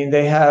money. I mean,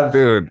 they have...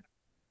 Dude,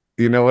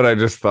 you know what I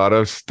just thought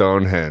of?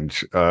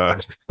 Stonehenge.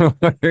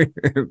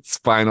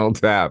 Spinal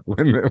Tap.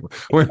 When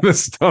the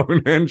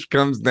Stonehenge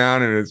comes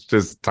down and it's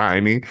just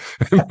tiny.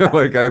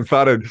 Like, I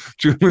thought of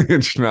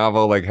Julian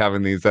Schnabel like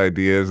having these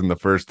ideas, and the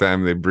first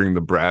time they bring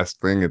the brass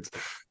thing, it's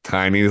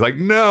tiny. He's like,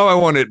 no, I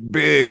want it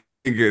big.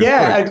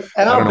 Yeah, like,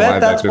 and I'll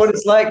bet that's what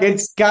it's like.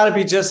 It's got to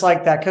be just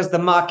like that, because the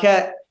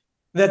maquette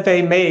that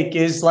they make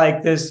is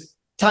like this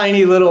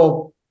tiny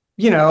little,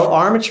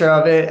 armature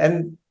of it,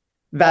 and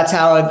that's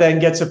how it then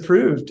gets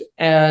approved.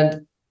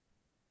 And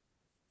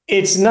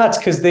it's nuts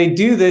because they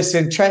do this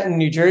in Trenton,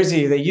 New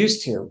Jersey. They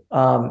used to,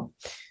 and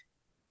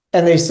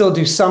they still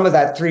do some of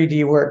that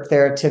 3D work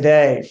there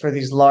today for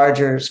these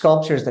larger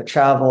sculptures that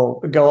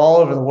go all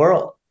over the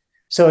world.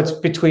 So it's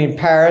between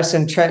Paris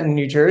and Trenton,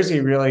 New Jersey,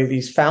 really,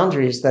 these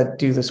foundries that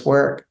do this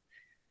work.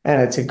 And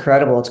it's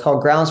incredible. It's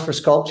called Grounds for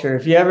Sculpture.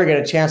 If you ever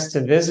get a chance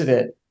to visit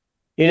it,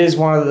 it is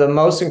one of the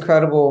most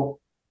incredible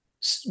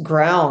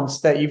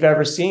grounds that you've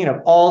ever seen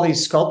of all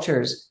these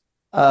sculptures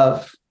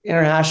of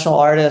international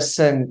artists.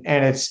 And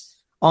it's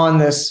on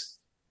this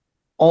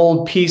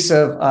old piece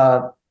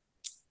of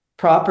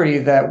property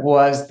that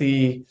was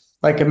the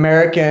like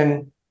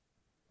American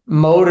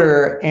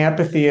motor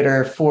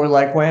amphitheater for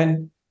like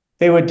when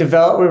we were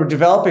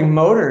developing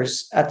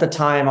motors at the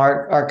time,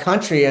 our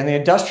country, and the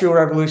Industrial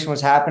Revolution was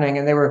happening,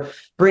 and they were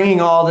bringing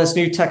all this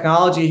new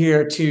technology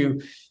here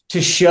to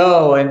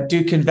show and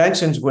do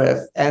conventions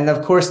with. And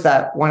of course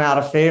that went out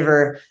of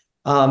favor.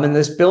 And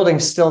this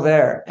building's still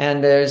there,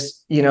 and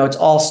there's, it's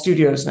all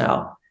studios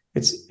now.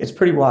 It's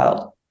pretty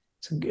wild.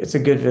 It's a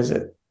good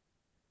visit.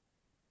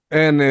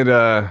 And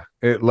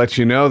it lets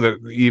you know that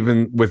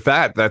even with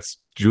that's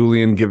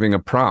Julian giving a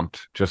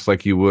prompt, just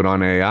like you would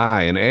on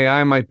AI. And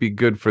AI might be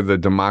good for the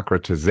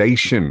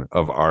democratization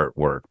of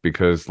artwork,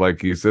 because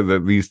like you said,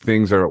 that these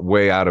things are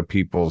way out of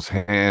people's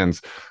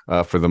hands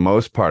for the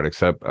most part,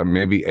 except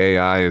maybe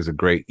AI is a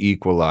great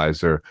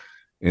equalizer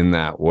in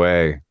that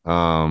way.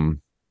 I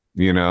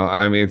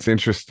mean, it's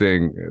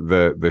interesting,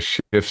 the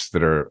shifts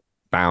that are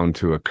bound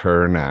to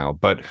occur now,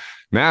 but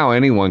now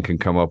anyone can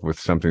come up with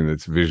something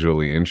that's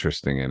visually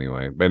interesting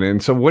anyway.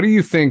 And so what do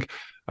you think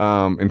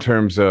in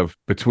terms of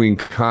between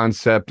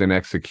concept and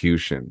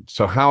execution?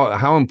 So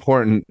how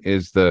important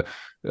is the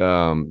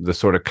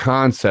sort of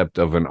concept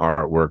of an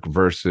artwork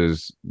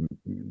versus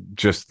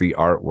just the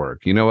artwork?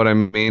 You know what I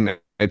mean?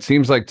 It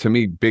seems like to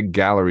me big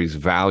galleries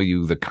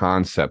value the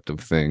concept of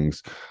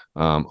things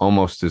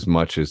almost as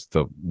much as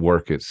the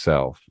work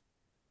itself.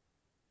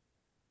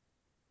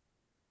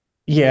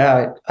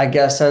 Yeah, I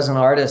guess as an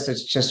artist,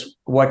 it's just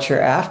what you're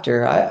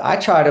after. I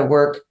try to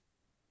work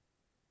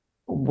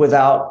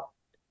without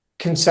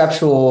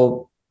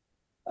conceptual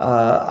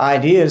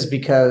ideas,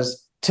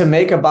 because to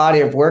make a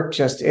body of work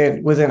just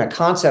within a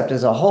concept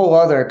is a whole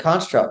other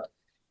construct.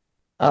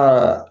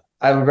 I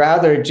would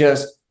rather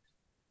just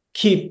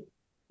keep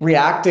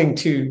reacting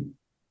to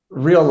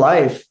real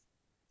life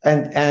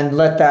and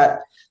let that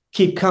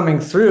keep coming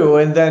through,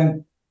 and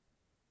then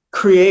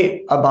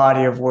create a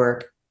body of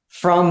work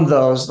from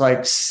those.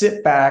 Like,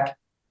 sit back,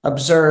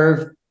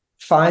 observe,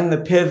 find the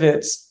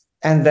pivots,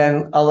 and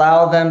then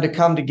allow them to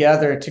come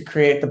together to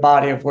create the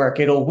body of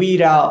work. It'll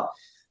weed out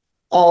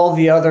all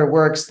the other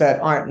works that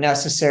aren't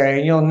necessary,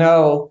 and you'll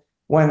know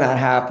when that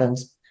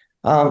happens.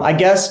 I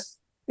guess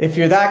if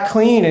you're that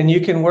clean and you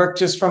can work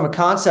just from a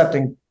concept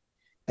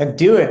and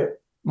do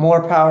it,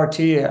 more power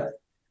to you.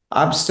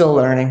 I'm still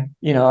learning.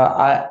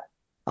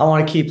 I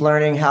want to keep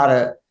learning how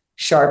to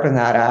sharpen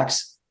that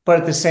axe, but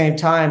at the same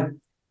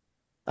time,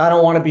 I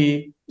don't want to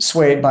be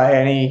swayed by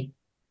any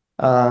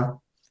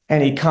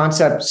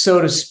concept, so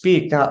to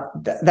speak. Now,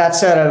 that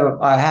said,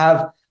 I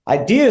have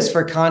ideas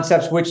for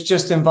concepts which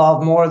just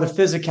involve more of the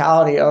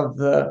physicality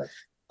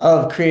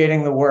of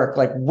creating the work,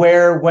 like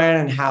where, when,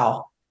 and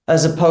how,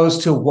 as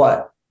opposed to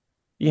what,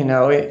 in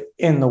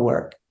the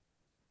work.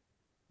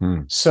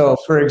 So,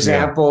 for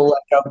example,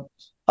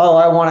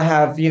 I want to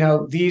have,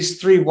 these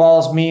 3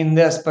 walls mean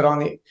this, but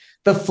on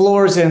the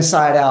floor's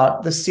inside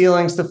out, the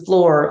ceiling's the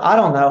floor. I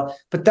don't know,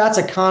 but that's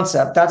a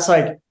concept. That's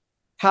like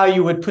how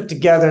you would put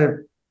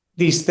together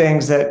these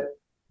things that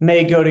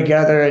may go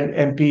together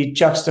and be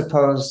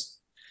juxtaposed,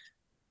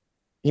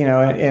 in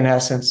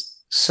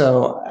essence.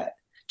 So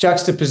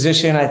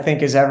juxtaposition, I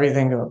think, is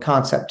everything to a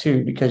concept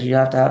too, because you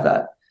have to have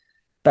that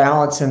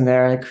balance in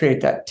there and create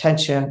that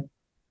tension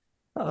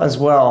as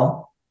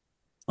well,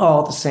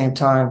 all at the same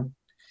time.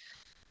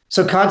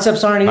 So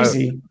concepts aren't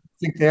easy. I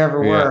think they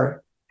ever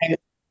were. And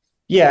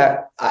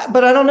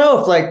but I don't know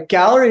if like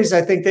galleries,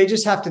 I think they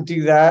just have to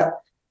do that.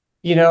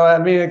 You know, I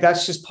mean, like,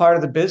 that's just part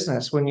of the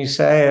business. When you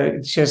say it,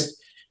 it's just,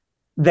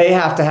 they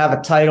have to have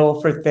a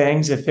title for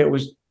things. If it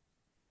was,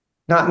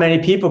 not many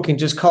people can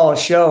just call a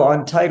show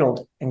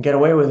untitled and get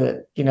away with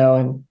it, you know,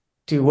 and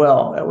do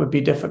well. That would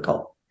be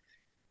difficult.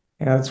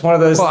 You know, it's one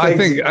of those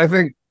things.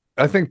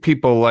 I think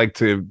people like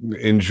to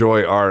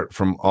enjoy art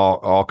from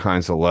all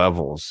kinds of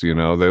levels. You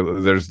know,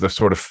 there's the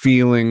sort of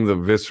feeling, the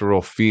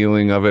visceral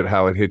feeling of it,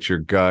 how it hits your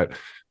gut.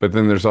 But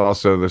then there's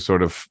also the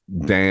sort of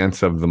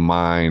dance of the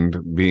mind,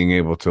 being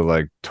able to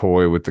like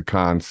toy with the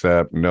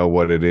concept, know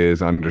what it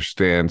is,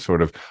 understand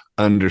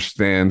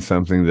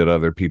something that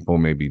other people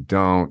maybe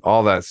don't.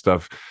 All that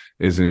stuff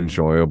is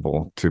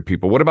enjoyable to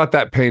people. What about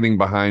that painting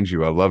behind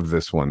you? I love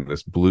this one,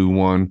 this blue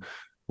one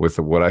with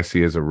what I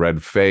see as a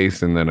red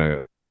face and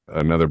then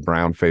another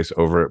brown face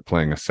over it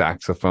playing a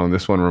saxophone.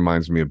 This one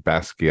reminds me of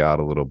Basquiat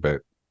a little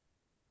bit.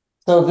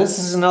 So this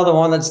is another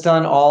one that's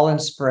done all in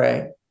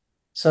spray.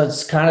 So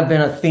it's kind of been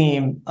a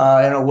theme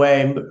in a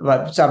way,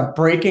 but so I'm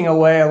breaking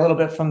away a little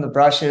bit from the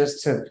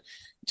brushes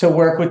to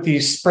work with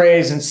these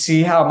sprays and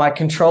see how my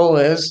control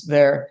is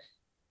there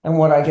and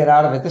what I get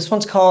out of it. This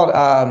one's called,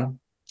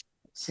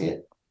 see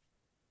it?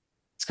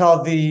 It's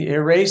called The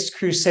Erased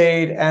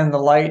Crusade and the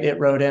Light It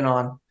Rode In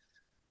On.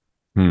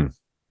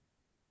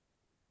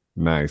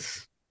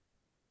 Nice.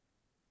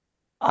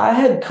 I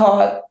had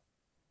caught,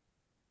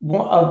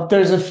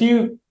 there's a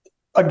few,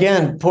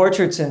 again,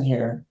 portraits in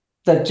here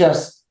that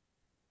just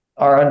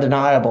are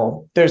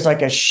undeniable. There's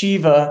like a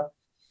Shiva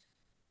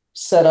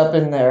set up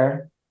in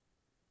there.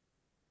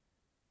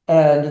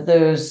 And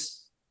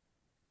there's,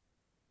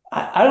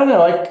 I don't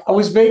know, I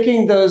was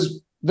making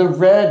those, the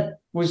red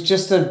was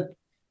just to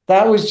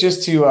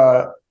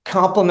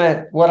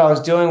complement what I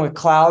was doing with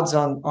clouds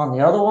on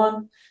the other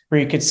one, where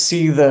you could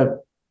see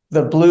the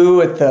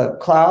blue at the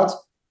clouds.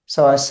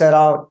 So I said,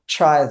 I'll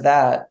try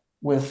that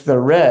with the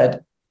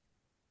red.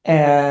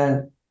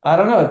 And I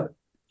don't know,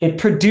 it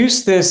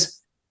produced this,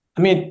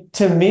 I mean,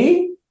 to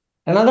me,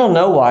 and I don't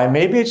know why,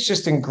 maybe it's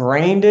just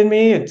ingrained in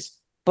me,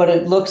 but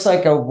it looks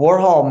like a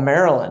Warhol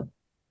Marilyn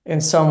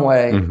in some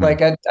way. Mm-hmm.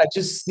 Like I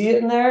just see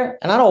it in there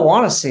and I don't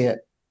want to see it.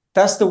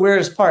 That's the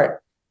weirdest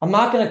part. I'm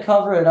not going to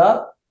cover it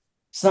up.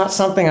 It's not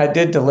something I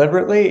did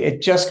deliberately.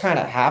 It just kind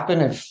of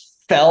happened and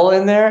fell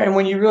in there. And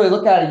when you really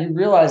look at it, you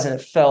realize that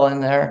it fell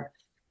in there.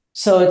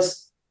 So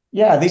it's,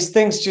 these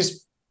things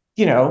just,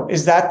 you know,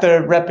 is that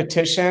the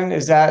repetition?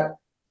 Is that,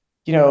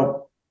 you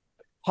know,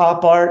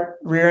 pop art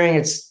rearing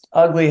its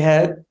ugly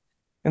head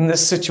in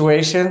this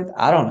situation?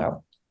 I don't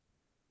know.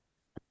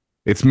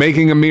 It's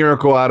making a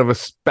miracle out of a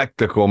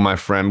spectacle, my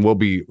friend. We'll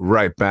be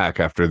right back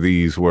after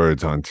these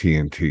words on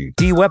TNT.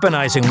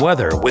 De-weaponizing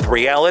weather with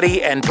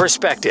reality and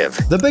perspective.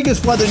 The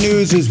biggest weather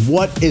news is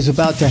what is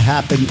about to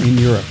happen in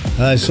Europe.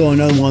 I saw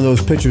another one of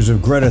those pictures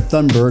of Greta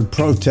Thunberg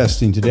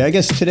protesting today. I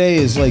guess today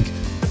is like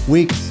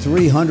week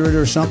 300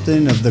 or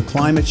something of the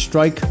climate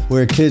strike,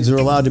 where kids are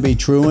allowed to be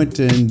truant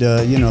and,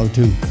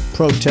 to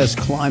protest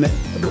climate.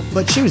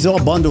 But she was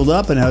all bundled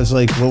up, and I was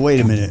like, well, wait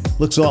a minute.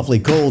 Looks awfully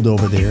cold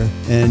over there.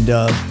 And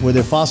were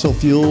there fossil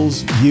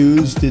fuels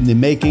used in the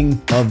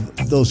making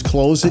of those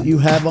clothes that you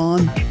have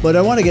on? But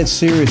I want to get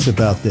serious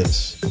about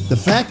this. The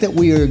fact that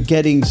we are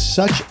getting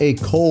such a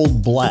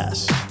cold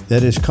blast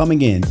that is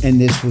coming in, and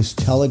this was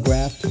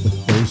telegraphed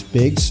with those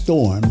big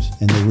storms,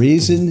 and the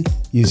reason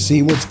you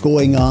see what's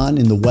going on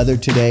in the weather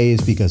today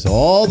is because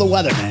all the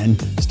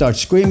weathermen start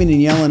screaming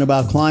and yelling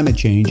about climate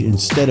change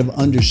instead of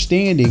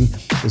understanding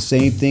the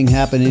same thing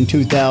happened in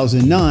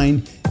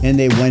 2009 and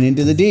they went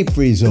into the deep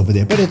freeze over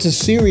there. But it's a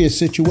serious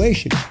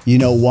situation. You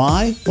know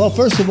why? Well,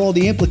 first of all,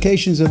 the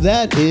implications of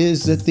that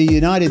is that the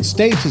United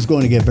States is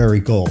going to get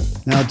very cold.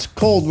 Now, it's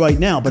cold right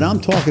now, but I'm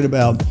talking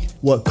about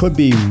what could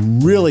be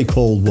really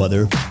cold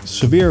weather,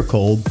 severe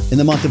cold, in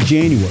the month of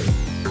January.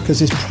 Because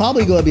there's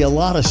probably going to be a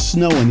lot of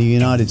snow in the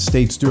United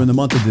States during the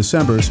month of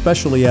December,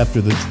 especially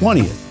after the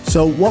 20th.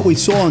 So what we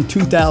saw in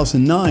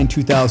 2009,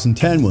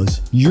 2010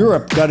 was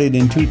Europe got it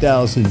in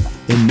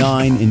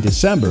 2009 in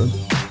December,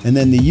 and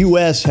then the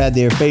U.S. had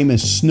their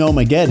famous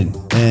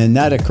Snowmageddon, and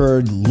that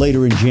occurred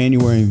later in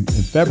January and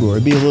February.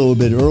 It'd be a little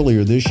bit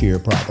earlier this year,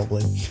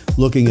 probably,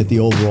 looking at the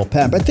overall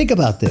pattern. But think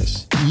about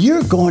this.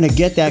 You're going to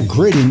get that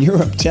grid in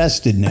Europe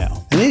tested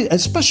now, and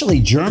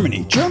especially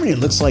Germany. Germany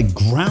looks like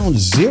ground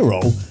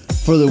zero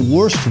for the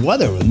worst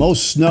weather. With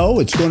most snow,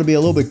 it's going to be a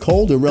little bit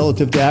colder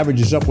relative to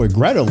averages up where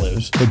Greta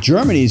lives. But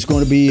Germany is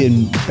going to be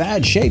in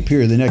bad shape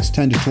here the next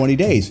 10 to 20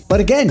 days. But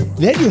again,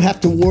 then you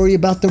have to worry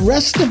about the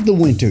rest of the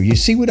winter. You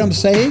see what I'm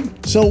saying?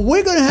 So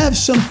we're going to have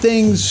some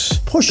things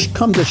push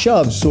come to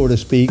shove, so to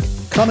speak,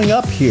 coming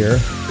up here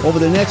over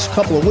the next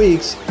couple of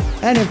weeks.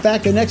 And in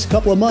fact, the next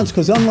couple of months,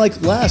 because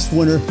unlike last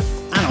winter,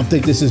 I don't don't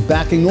think this is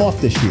backing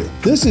off this year.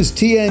 This is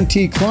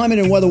TNT climate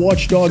and weather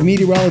watchdog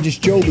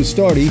meteorologist Joe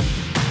Bastardi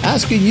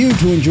asking you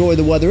to enjoy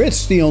the weather.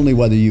 It's the only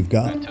weather you've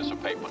got.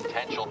 Anticipate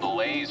potential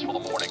delays for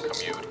the morning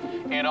commute.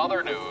 In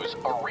other news,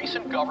 a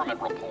recent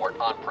government report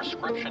on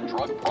prescription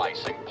drug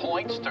pricing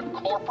points to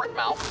corporate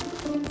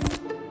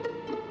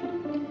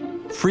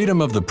Freedom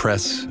of the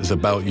press is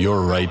about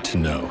your right to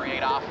know.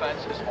 Create offense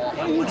is What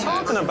are you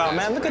talking about,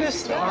 man? Look at his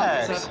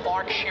stats.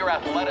 Clark sheer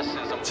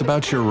athleticism. It's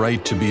about your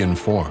right to be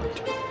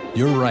informed.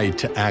 Your right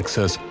to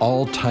access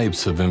all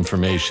types of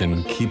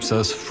information keeps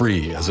us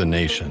free as a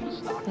nation.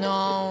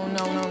 No.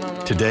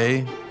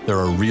 Today, there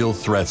are real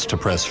threats to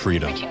press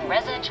freedom. Reaching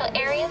residential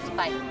areas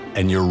by...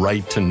 And your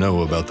right to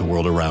know about the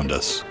world around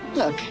us.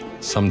 Look.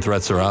 Some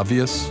threats are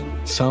obvious,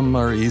 some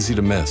are easy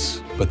to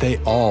miss, but they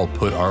all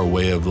put our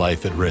way of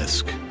life at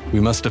risk. We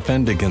must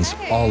defend against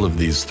all of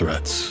these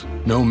threats,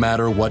 no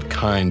matter what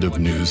kind of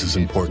news is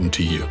important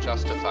to you.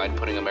 Justified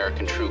putting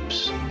American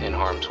troops in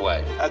harm's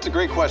way. That's a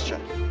great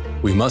question.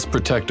 We must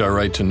protect our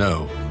right to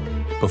know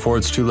before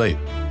it's too late.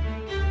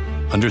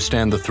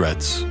 Understand the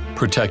threats.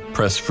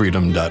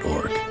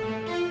 ProtectPressFreedom.org.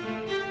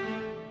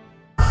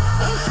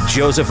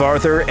 Joseph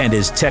Arthur and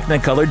his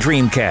Technicolor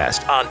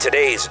Dreamcast on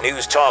today's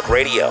News Talk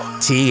Radio,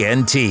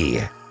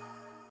 TNT.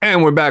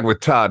 And we're back with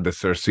Todd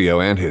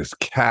DiCiurcio and his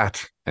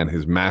cat and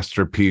his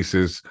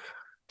masterpieces,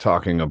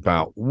 talking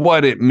about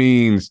what it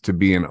means to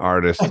be an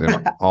artist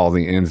and all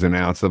the ins and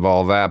outs of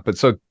all that. But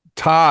so,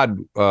 Todd,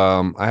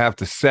 I have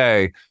to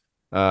say,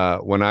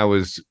 when I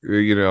was,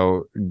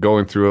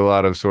 going through a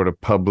lot of sort of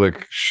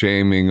public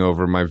shaming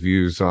over my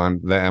views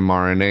on the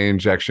mRNA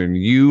injection,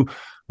 you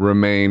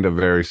remained a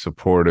very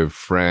supportive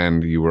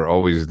friend. You were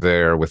always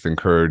there with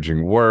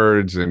encouraging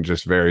words and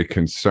just very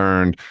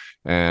concerned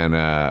and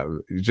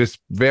just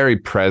very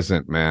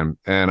present, man.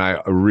 And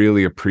I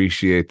really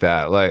appreciate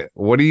that. Like,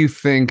 what do you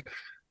think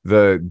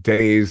the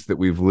days that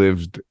we've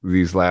lived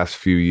these last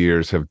few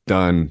years have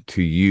done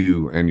to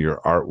you and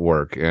your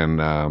artwork?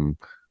 And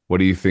what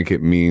do you think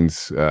it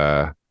means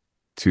to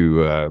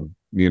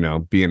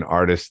be an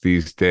artist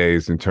these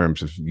days in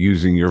terms of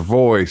using your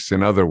voice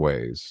in other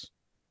ways?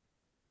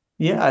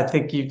 Yeah, I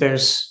think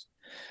there's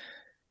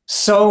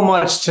so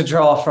much to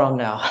draw from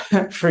now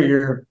for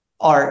your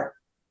art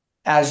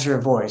as your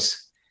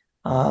voice.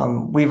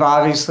 We've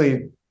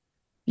obviously,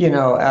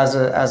 as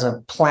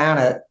a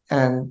planet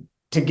and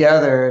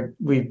together,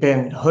 we've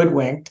been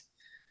hoodwinked,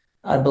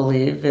 I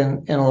believe,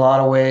 in a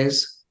lot of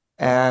ways.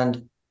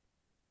 And,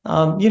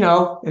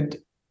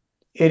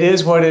 it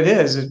is what it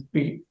is. It'd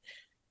be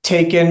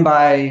taken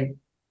by,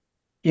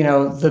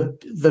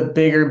 the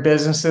bigger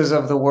businesses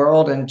of the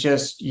world and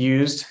just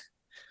used.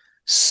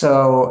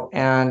 So,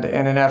 and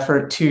in an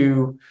effort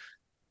to,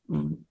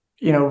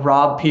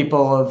 rob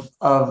people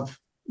of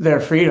their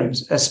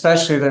freedoms,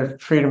 especially their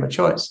freedom of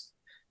choice.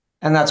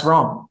 And that's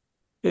wrong.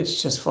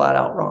 It's just flat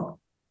out wrong.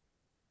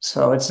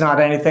 So it's not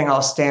anything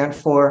I'll stand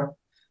for.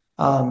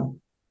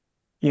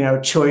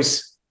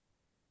 Choice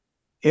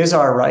is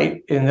our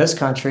right in this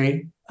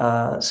country.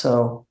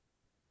 So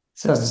it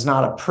says it's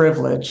not a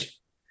privilege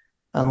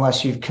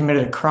unless you've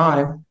committed a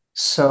crime.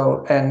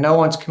 So, and no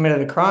one's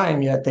committed a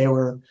crime yet. They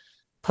were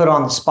put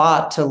on the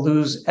spot to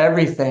lose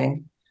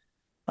everything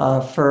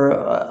for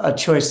a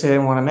choice they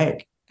didn't want to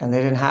make, and they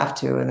didn't have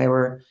to, and they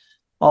were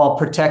all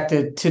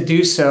protected to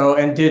do so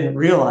and didn't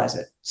realize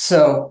it.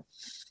 So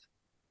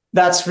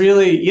that's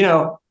really,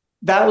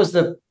 that was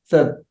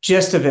the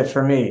gist of it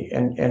for me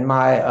and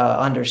my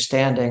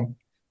understanding.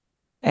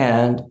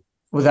 And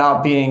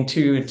without being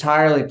too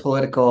entirely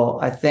political,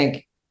 I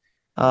think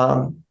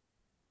that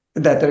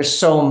there's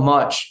so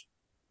much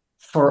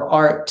for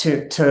art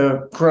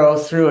to grow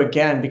through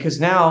again, because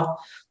now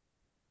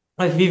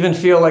I even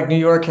feel like New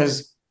York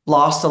has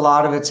lost a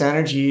lot of its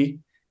energy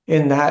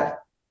in that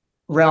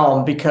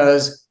realm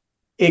because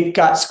it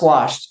got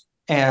squashed.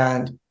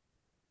 And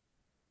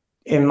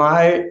in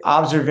my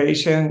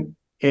observation,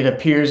 it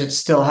appears it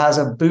still has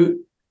a boot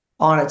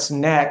on its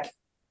neck,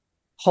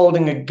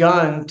 holding a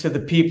gun to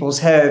the people's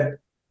head,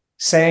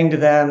 saying to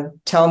them,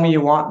 "Tell me you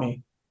want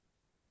me."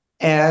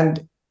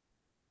 And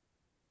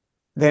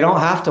they don't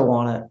have to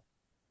want it.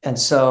 And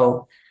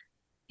so,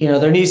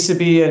 there needs to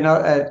be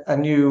a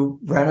new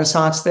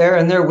renaissance there,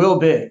 and there will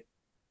be,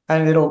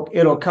 and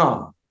it'll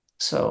come.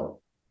 So,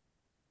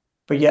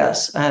 but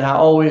yes, and I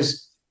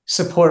always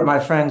support my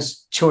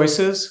friends'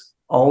 choices,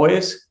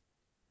 always.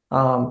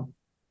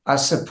 I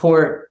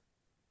support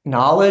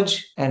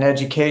knowledge and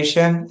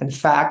education and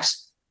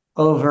facts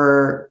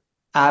over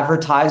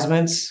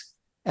advertisements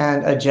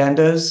and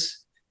agendas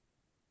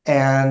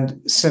and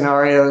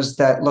scenarios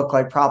that look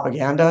like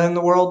propaganda in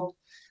the world.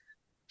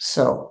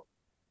 So,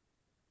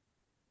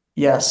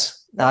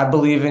 yes, I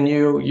believe in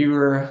you. You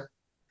were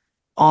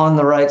on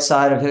the right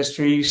side of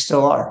history. You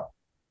still are.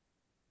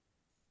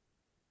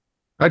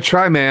 I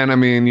try, man. I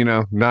mean,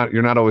 you're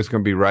not always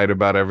going to be right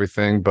about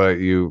everything, but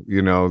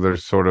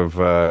there's sort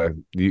of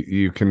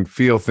you can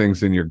feel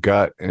things in your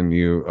gut, and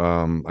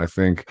I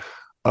think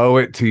owe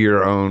it to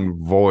your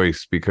own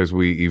voice, because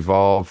we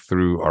evolve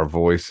through our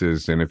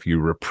voices. And if you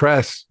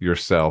repress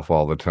yourself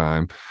all the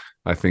time,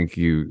 I think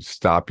you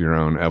stop your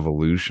own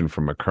evolution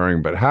from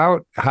occurring. But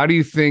how do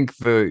you think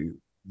the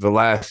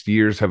last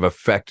years have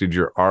affected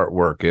your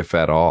artwork, if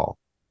at all?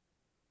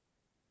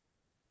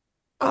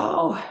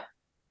 Oh,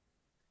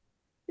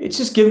 it's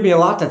just given me a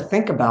lot to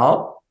think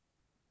about,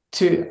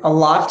 a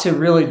lot to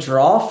really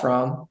draw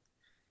from,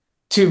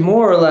 to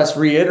more or less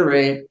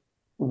reiterate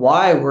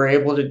why we're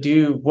able to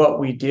do what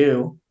we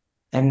do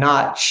and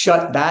not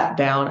shut that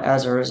down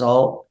as a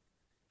result.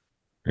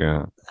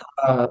 Yeah.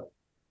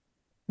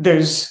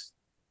 There's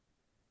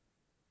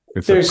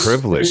a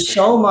privilege. There's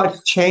so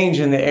much change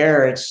in the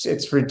air.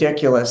 It's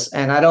ridiculous.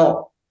 And I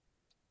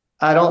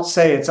don't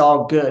say it's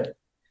all good.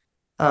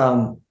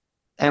 And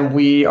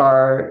we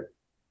are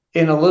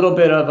in a little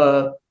bit of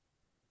a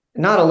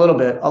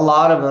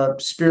lot of a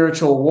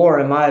spiritual war,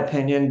 in my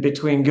opinion,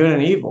 between good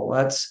and evil.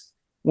 That's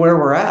where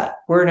we're at.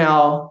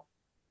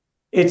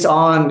 It's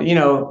on,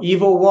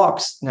 evil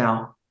walks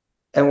now,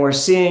 and we're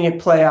seeing it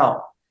play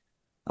out.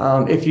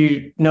 If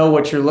you know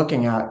what you're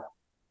looking at,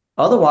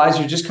 otherwise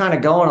you're just kind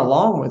of going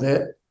along with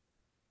it.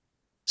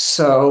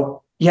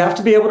 So you have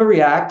to be able to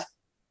react.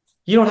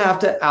 You don't have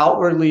to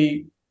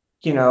outwardly,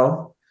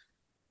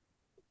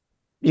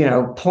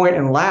 point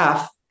and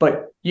laugh,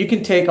 but you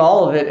can take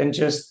all of it and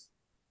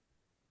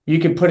you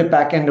can put it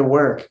back into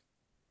work.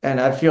 And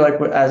I feel like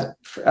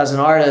as an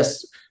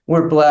artist,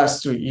 we're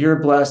blessed, you're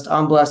blessed,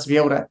 I'm blessed to be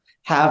able to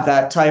have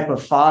that type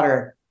of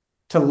fodder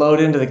to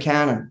load into the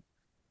cannon.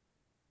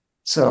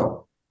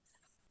 So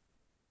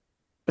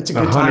it's a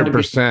good 100%. Time to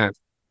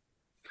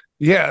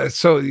be. Yeah,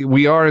 so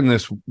we are in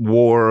this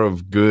war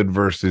of good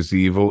versus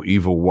evil.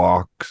 Evil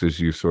walks, as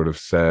you sort of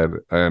said.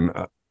 And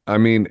I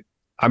mean,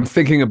 I'm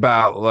thinking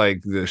about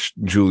like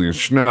Julian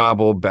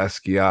Schnabel,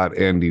 Basquiat,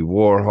 Andy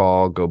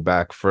Warhol, go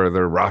back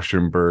further,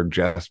 Rauschenberg,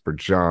 Jasper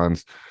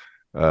Johns,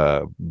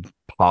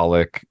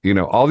 Pollock.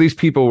 All these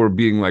people were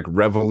being like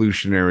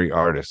revolutionary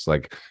artists.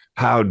 Like,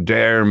 how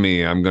dare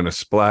me? I'm going to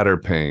splatter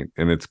paint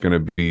and it's going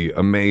to be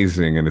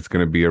amazing and it's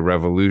going to be a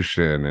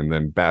revolution. And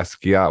then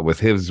Basquiat with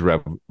his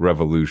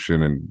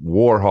revolution, and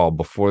Warhol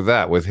before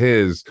that with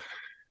his.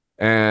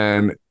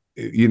 And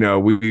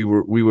we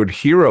would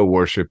hero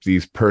worship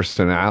these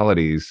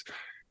personalities,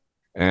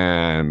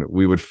 and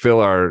we would fill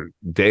our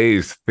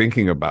days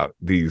thinking about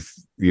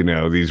these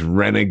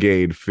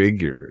renegade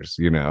figures,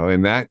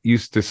 and that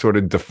used to sort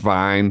of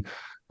define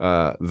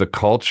the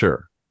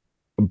culture.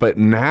 But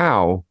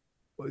now,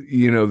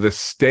 the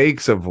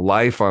stakes of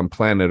life on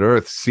planet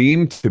Earth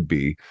seem to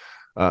be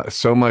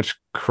so much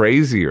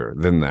crazier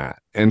than that.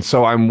 And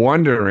so I'm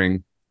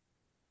wondering,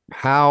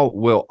 how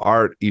will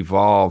art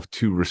evolve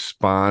to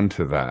respond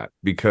to that?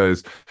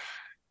 Because,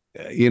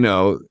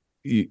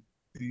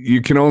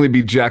 you can only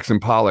be Jackson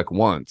Pollock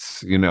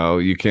once.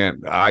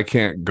 I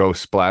can't go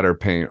splatter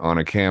paint on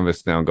a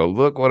canvas now and go,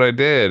 look what I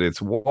did.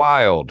 It's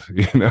wild,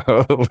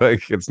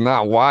 like it's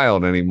not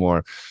wild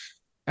anymore.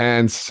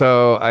 And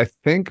so I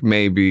think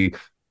maybe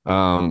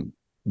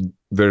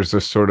there's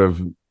a sort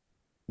of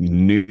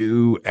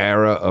new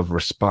era of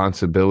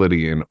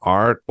responsibility in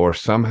art, or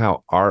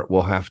somehow art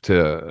will have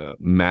to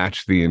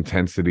match the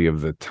intensity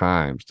of the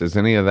times. Does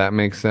any of that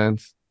make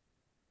sense?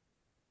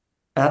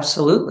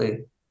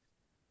 Absolutely.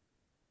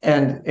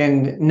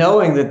 And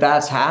knowing that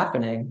that's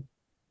happening,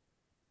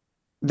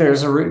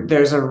 there's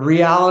a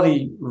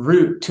reality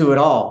root to it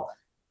all,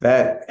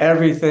 that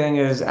everything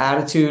is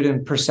attitude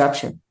and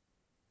perception.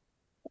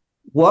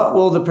 What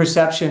will the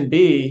perception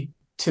be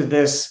to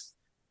this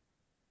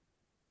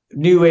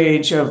new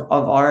age of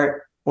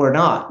art or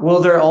not?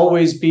 Will there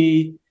always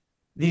be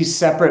these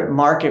separate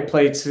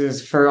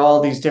marketplaces for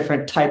all these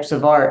different types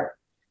of art?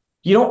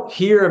 You don't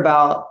hear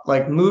about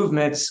like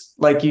movements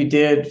like you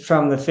did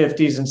from the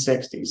 50s and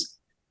 60s.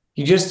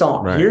 You just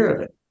don't hear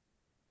of it.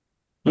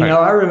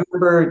 I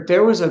remember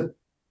there was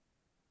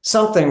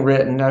something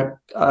written,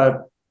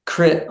 a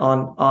crit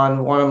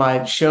on one of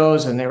my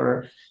shows, and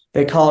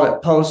they called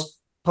it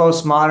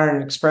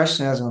postmodern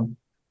expressionism.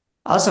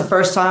 That's the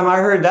first time I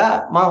heard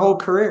that my whole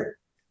career.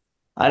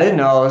 I didn't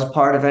know I was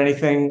part of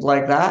anything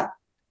like that.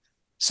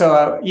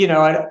 So,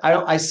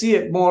 I see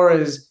it more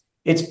as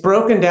it's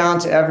broken down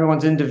to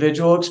everyone's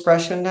individual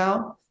expression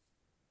now.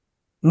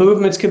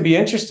 Movements can be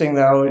interesting,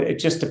 though. It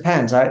just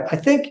depends. I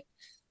think,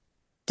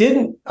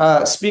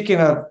 speaking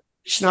of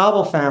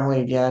Schnabel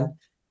family again,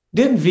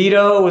 didn't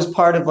Vito was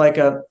part of like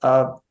a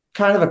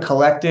kind of a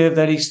collective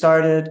that he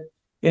started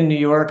in New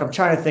York? I'm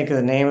trying to think of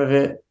the name of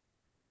it.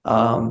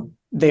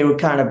 They would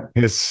kind of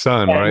his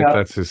son, right?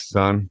 That's his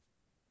son.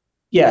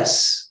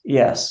 Yes.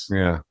 Yeah.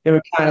 They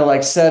would kind of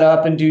like set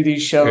up and do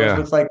these shows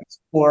with like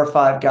 4 or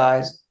 5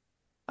 guys.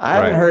 I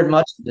haven't heard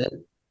much of it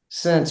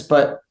since,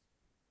 but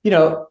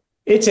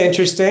it's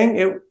interesting.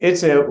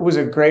 It was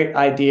a great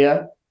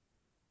idea.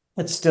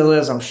 It still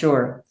is, I'm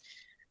sure.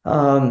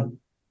 But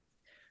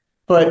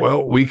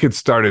we could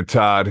start it,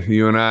 Todd.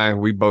 You and I,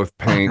 we both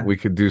paint. We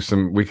could do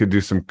some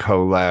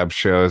collab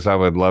shows. I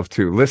would love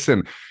to.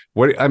 Listen,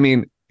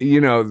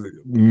 the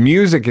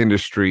music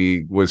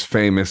industry was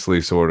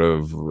famously sort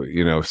of,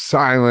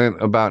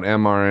 silent about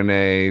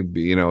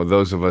mRNA.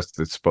 Those of us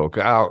that spoke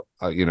out,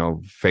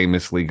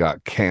 famously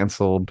got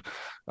canceled.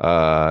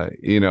 But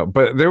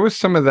there was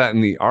some of that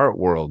in the art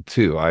world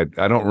too. I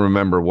don't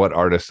remember what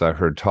artists I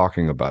heard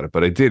talking about it,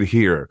 but I did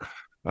hear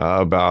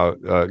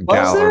about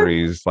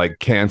galleries like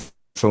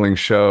canceling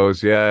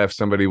shows. Yeah, if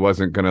somebody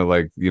wasn't gonna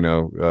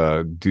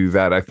do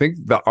that. I think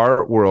the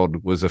art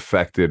world was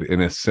affected in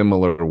a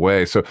similar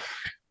way. So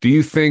do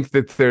you think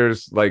that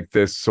there's like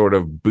this sort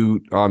of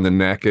boot on the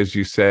neck, as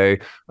you say,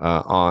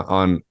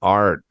 on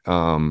art,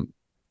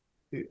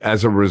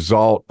 as a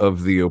result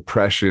of the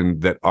oppression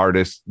that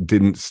artists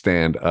didn't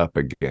stand up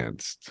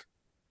against?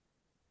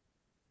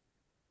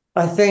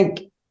 I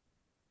think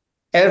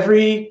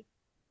every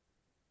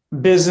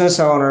business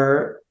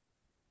owner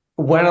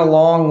went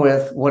along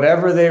with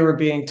whatever they were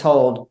being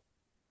told,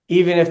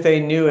 even if they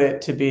knew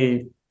it to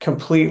be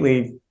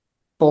completely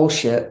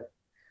bullshit.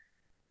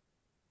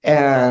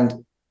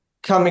 And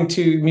coming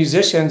to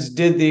musicians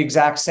did the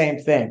exact same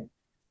thing.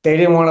 They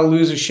didn't want to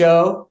lose a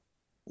show.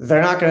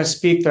 They're not going to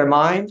speak their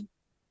mind.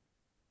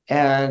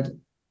 And,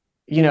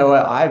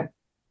 I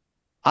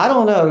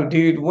don't know,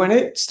 dude, when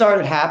it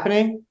started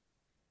happening,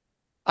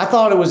 I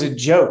thought it was a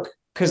joke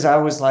because I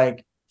was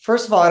like,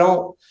 first of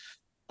all,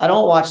 I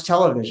don't watch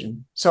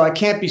television, so I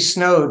can't be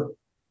snowed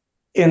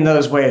in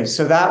those ways.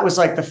 So that was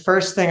like the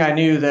first thing I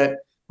knew that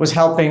was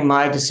helping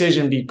my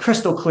decision be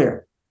crystal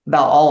clear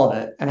about all of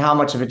it and how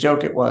much of a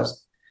joke it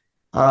was.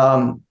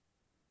 Aside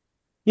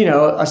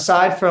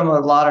from a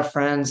lot of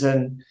friends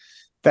and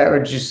that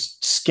were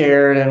just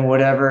scared and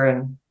whatever,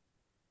 and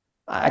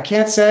I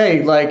can't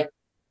say like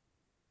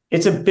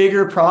it's a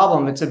bigger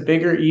problem, it's a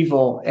bigger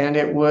evil, and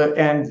it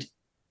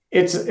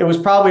was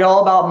probably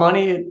all about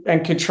money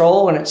and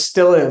control, and it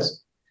still is.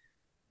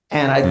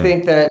 And I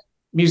think that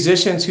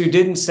musicians who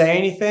didn't say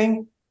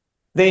anything,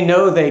 they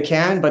know they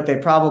can, but they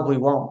probably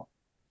won't.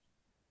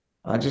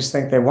 I just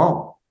think they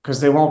won't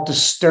because they won't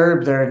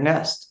disturb their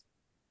nest.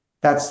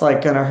 That's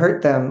like going to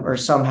hurt them or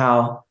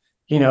somehow,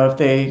 if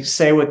they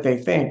say what they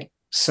think.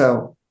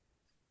 So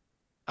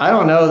I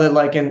don't know that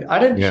I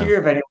didn't hear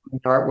of anyone in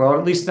the art world,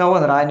 at least no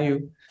one that I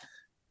knew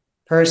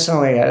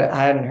personally. I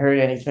hadn't heard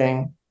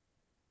anything.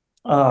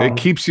 It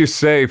keeps you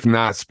safe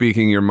not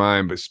speaking your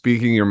mind, but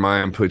speaking your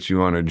mind puts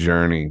you on a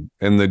journey,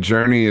 and the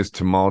journey is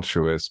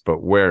tumultuous,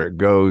 but where it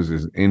goes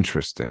is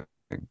interesting.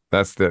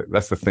 That's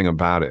the thing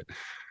about it.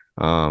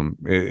 And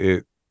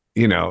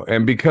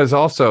because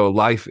also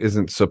life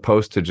isn't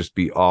supposed to just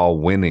be all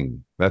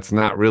winning. That's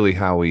not really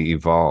how we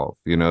evolve.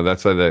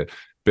 That's like the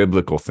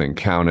biblical thing,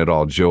 count it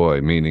all joy,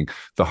 meaning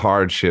the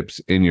hardships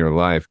in your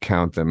life,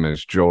 count them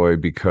as joy,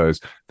 because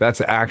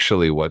that's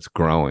actually what's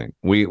growing.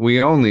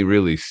 We only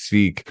really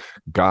seek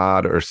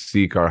God or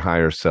seek our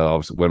higher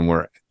selves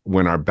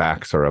when our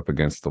backs are up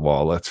against the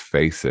wall. Let's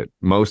face it.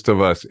 Most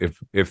of us,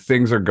 if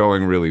things are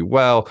going really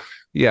well,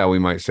 yeah, we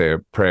might say a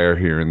prayer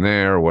here and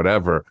there or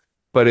whatever.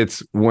 But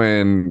it's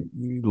when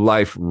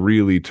life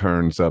really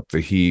turns up the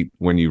heat,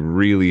 when you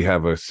really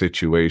have a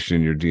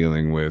situation you're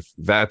dealing with,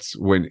 that's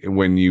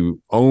when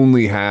you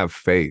only have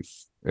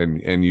faith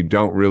and you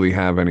don't really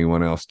have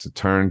anyone else to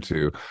turn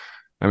to.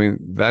 I mean,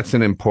 that's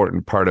an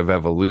important part of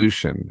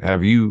evolution.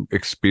 Have you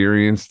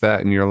experienced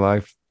that in your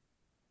life?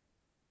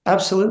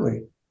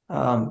 Absolutely.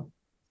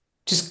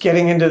 Just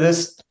getting into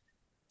this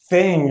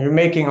thing, you're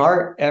making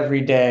art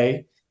every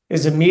day,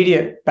 is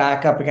immediate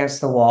back up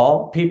against the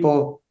wall.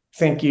 People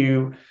think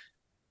you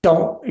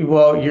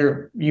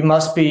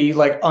must be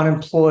like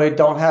unemployed,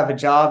 don't have a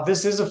job.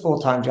 This is a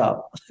full-time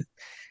job.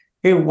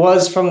 It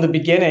was from the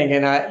beginning.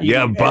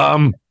 And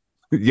bum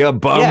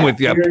with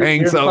your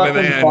paints over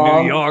there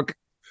in New York.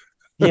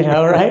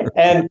 Right.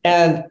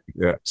 And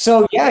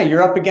so,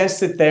 you're up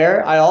against it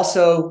there. I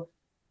also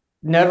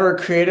never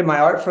created my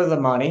art for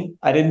the money.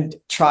 I didn't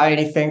try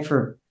anything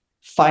for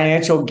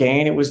financial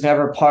gain. It was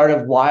never part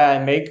of why I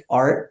make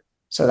art.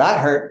 So that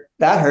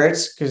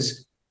hurts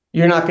because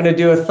you're not going to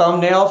do a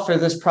thumbnail for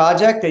this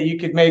project that you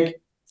could make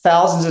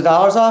thousands of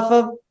dollars off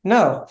of?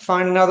 No,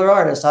 find another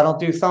artist. I don't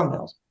do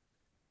thumbnails.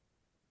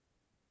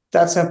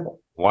 That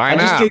simple. Why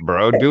not,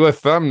 bro? Do a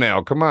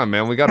thumbnail. Come on,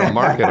 man. We got to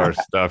market our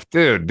stuff,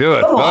 dude. Do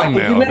a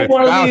thumbnail. You make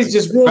one of these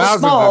just real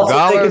small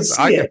so they can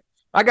see it.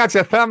 I got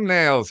your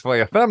thumbnails for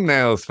you.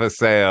 Thumbnails for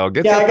sale. I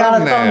got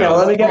a thumbnail.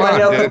 Let me get my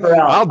nail clipper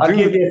out. I'll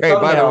give you a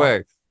thumbnail. By the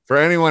way, for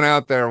anyone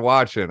out there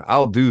watching,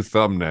 I'll do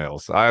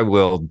thumbnails. I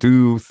will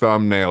do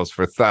thumbnails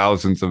for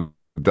thousands of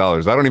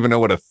dollars. I don't even know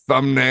what a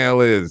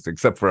thumbnail is,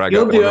 except for I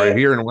got one right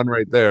here and one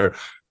right there.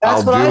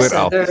 I'll do it.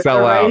 I'll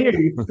sell out. Right here.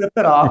 You flip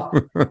it off.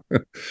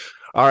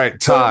 All right,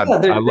 Todd.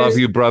 I love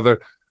you, brother.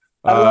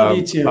 I love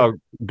you too.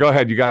 Go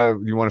ahead.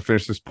 You want to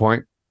finish this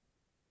point?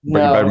 But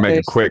no, you better make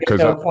it quick because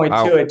no point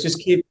to it. Just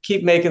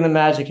keep making the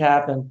magic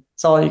happen.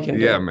 That's all you can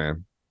do. Yeah,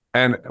 man.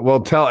 And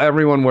tell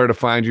everyone where to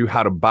find you,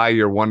 how to buy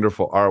your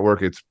wonderful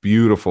artwork. It's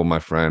beautiful, my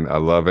friend. I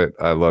love it.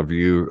 I love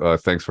you.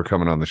 Thanks for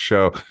coming on the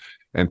show.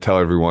 And tell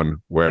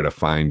everyone where to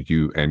find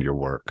you and your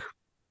work.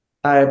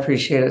 I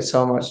appreciate it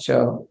so much,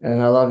 Joe.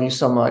 And I love you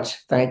so much.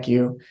 Thank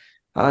you.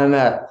 I'm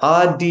at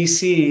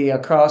OddDC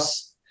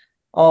across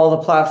all the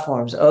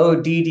platforms,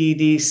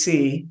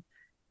 ODDDC.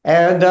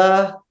 And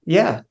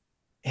yeah,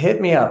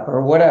 hit me up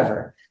or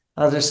whatever.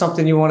 There's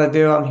something you want to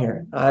do, I'm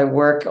here. I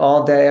work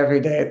all day, every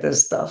day at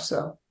this stuff.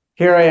 So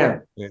here I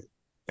am.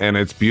 And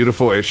it's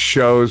beautiful. It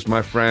shows,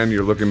 my friend.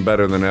 You're looking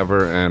better than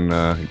ever,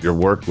 and your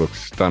work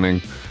looks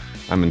stunning.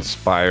 I'm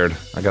inspired.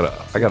 I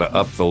gotta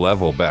up the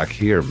level back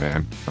here,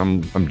 man.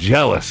 I'm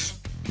jealous.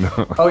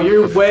 Oh,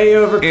 you're way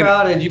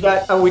overcrowded. You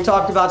got. We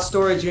talked about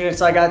storage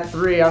units. I got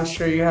 3. I'm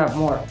sure you have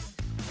more.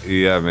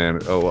 Yeah,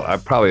 man. Oh, well,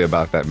 I'm probably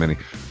about that many.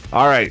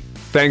 All right.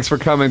 Thanks for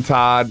coming,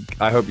 Todd.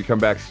 I hope you come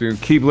back soon.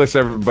 Keep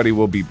listening, everybody.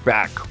 We'll be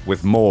back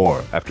with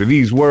more after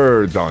these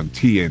words on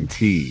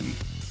TNT.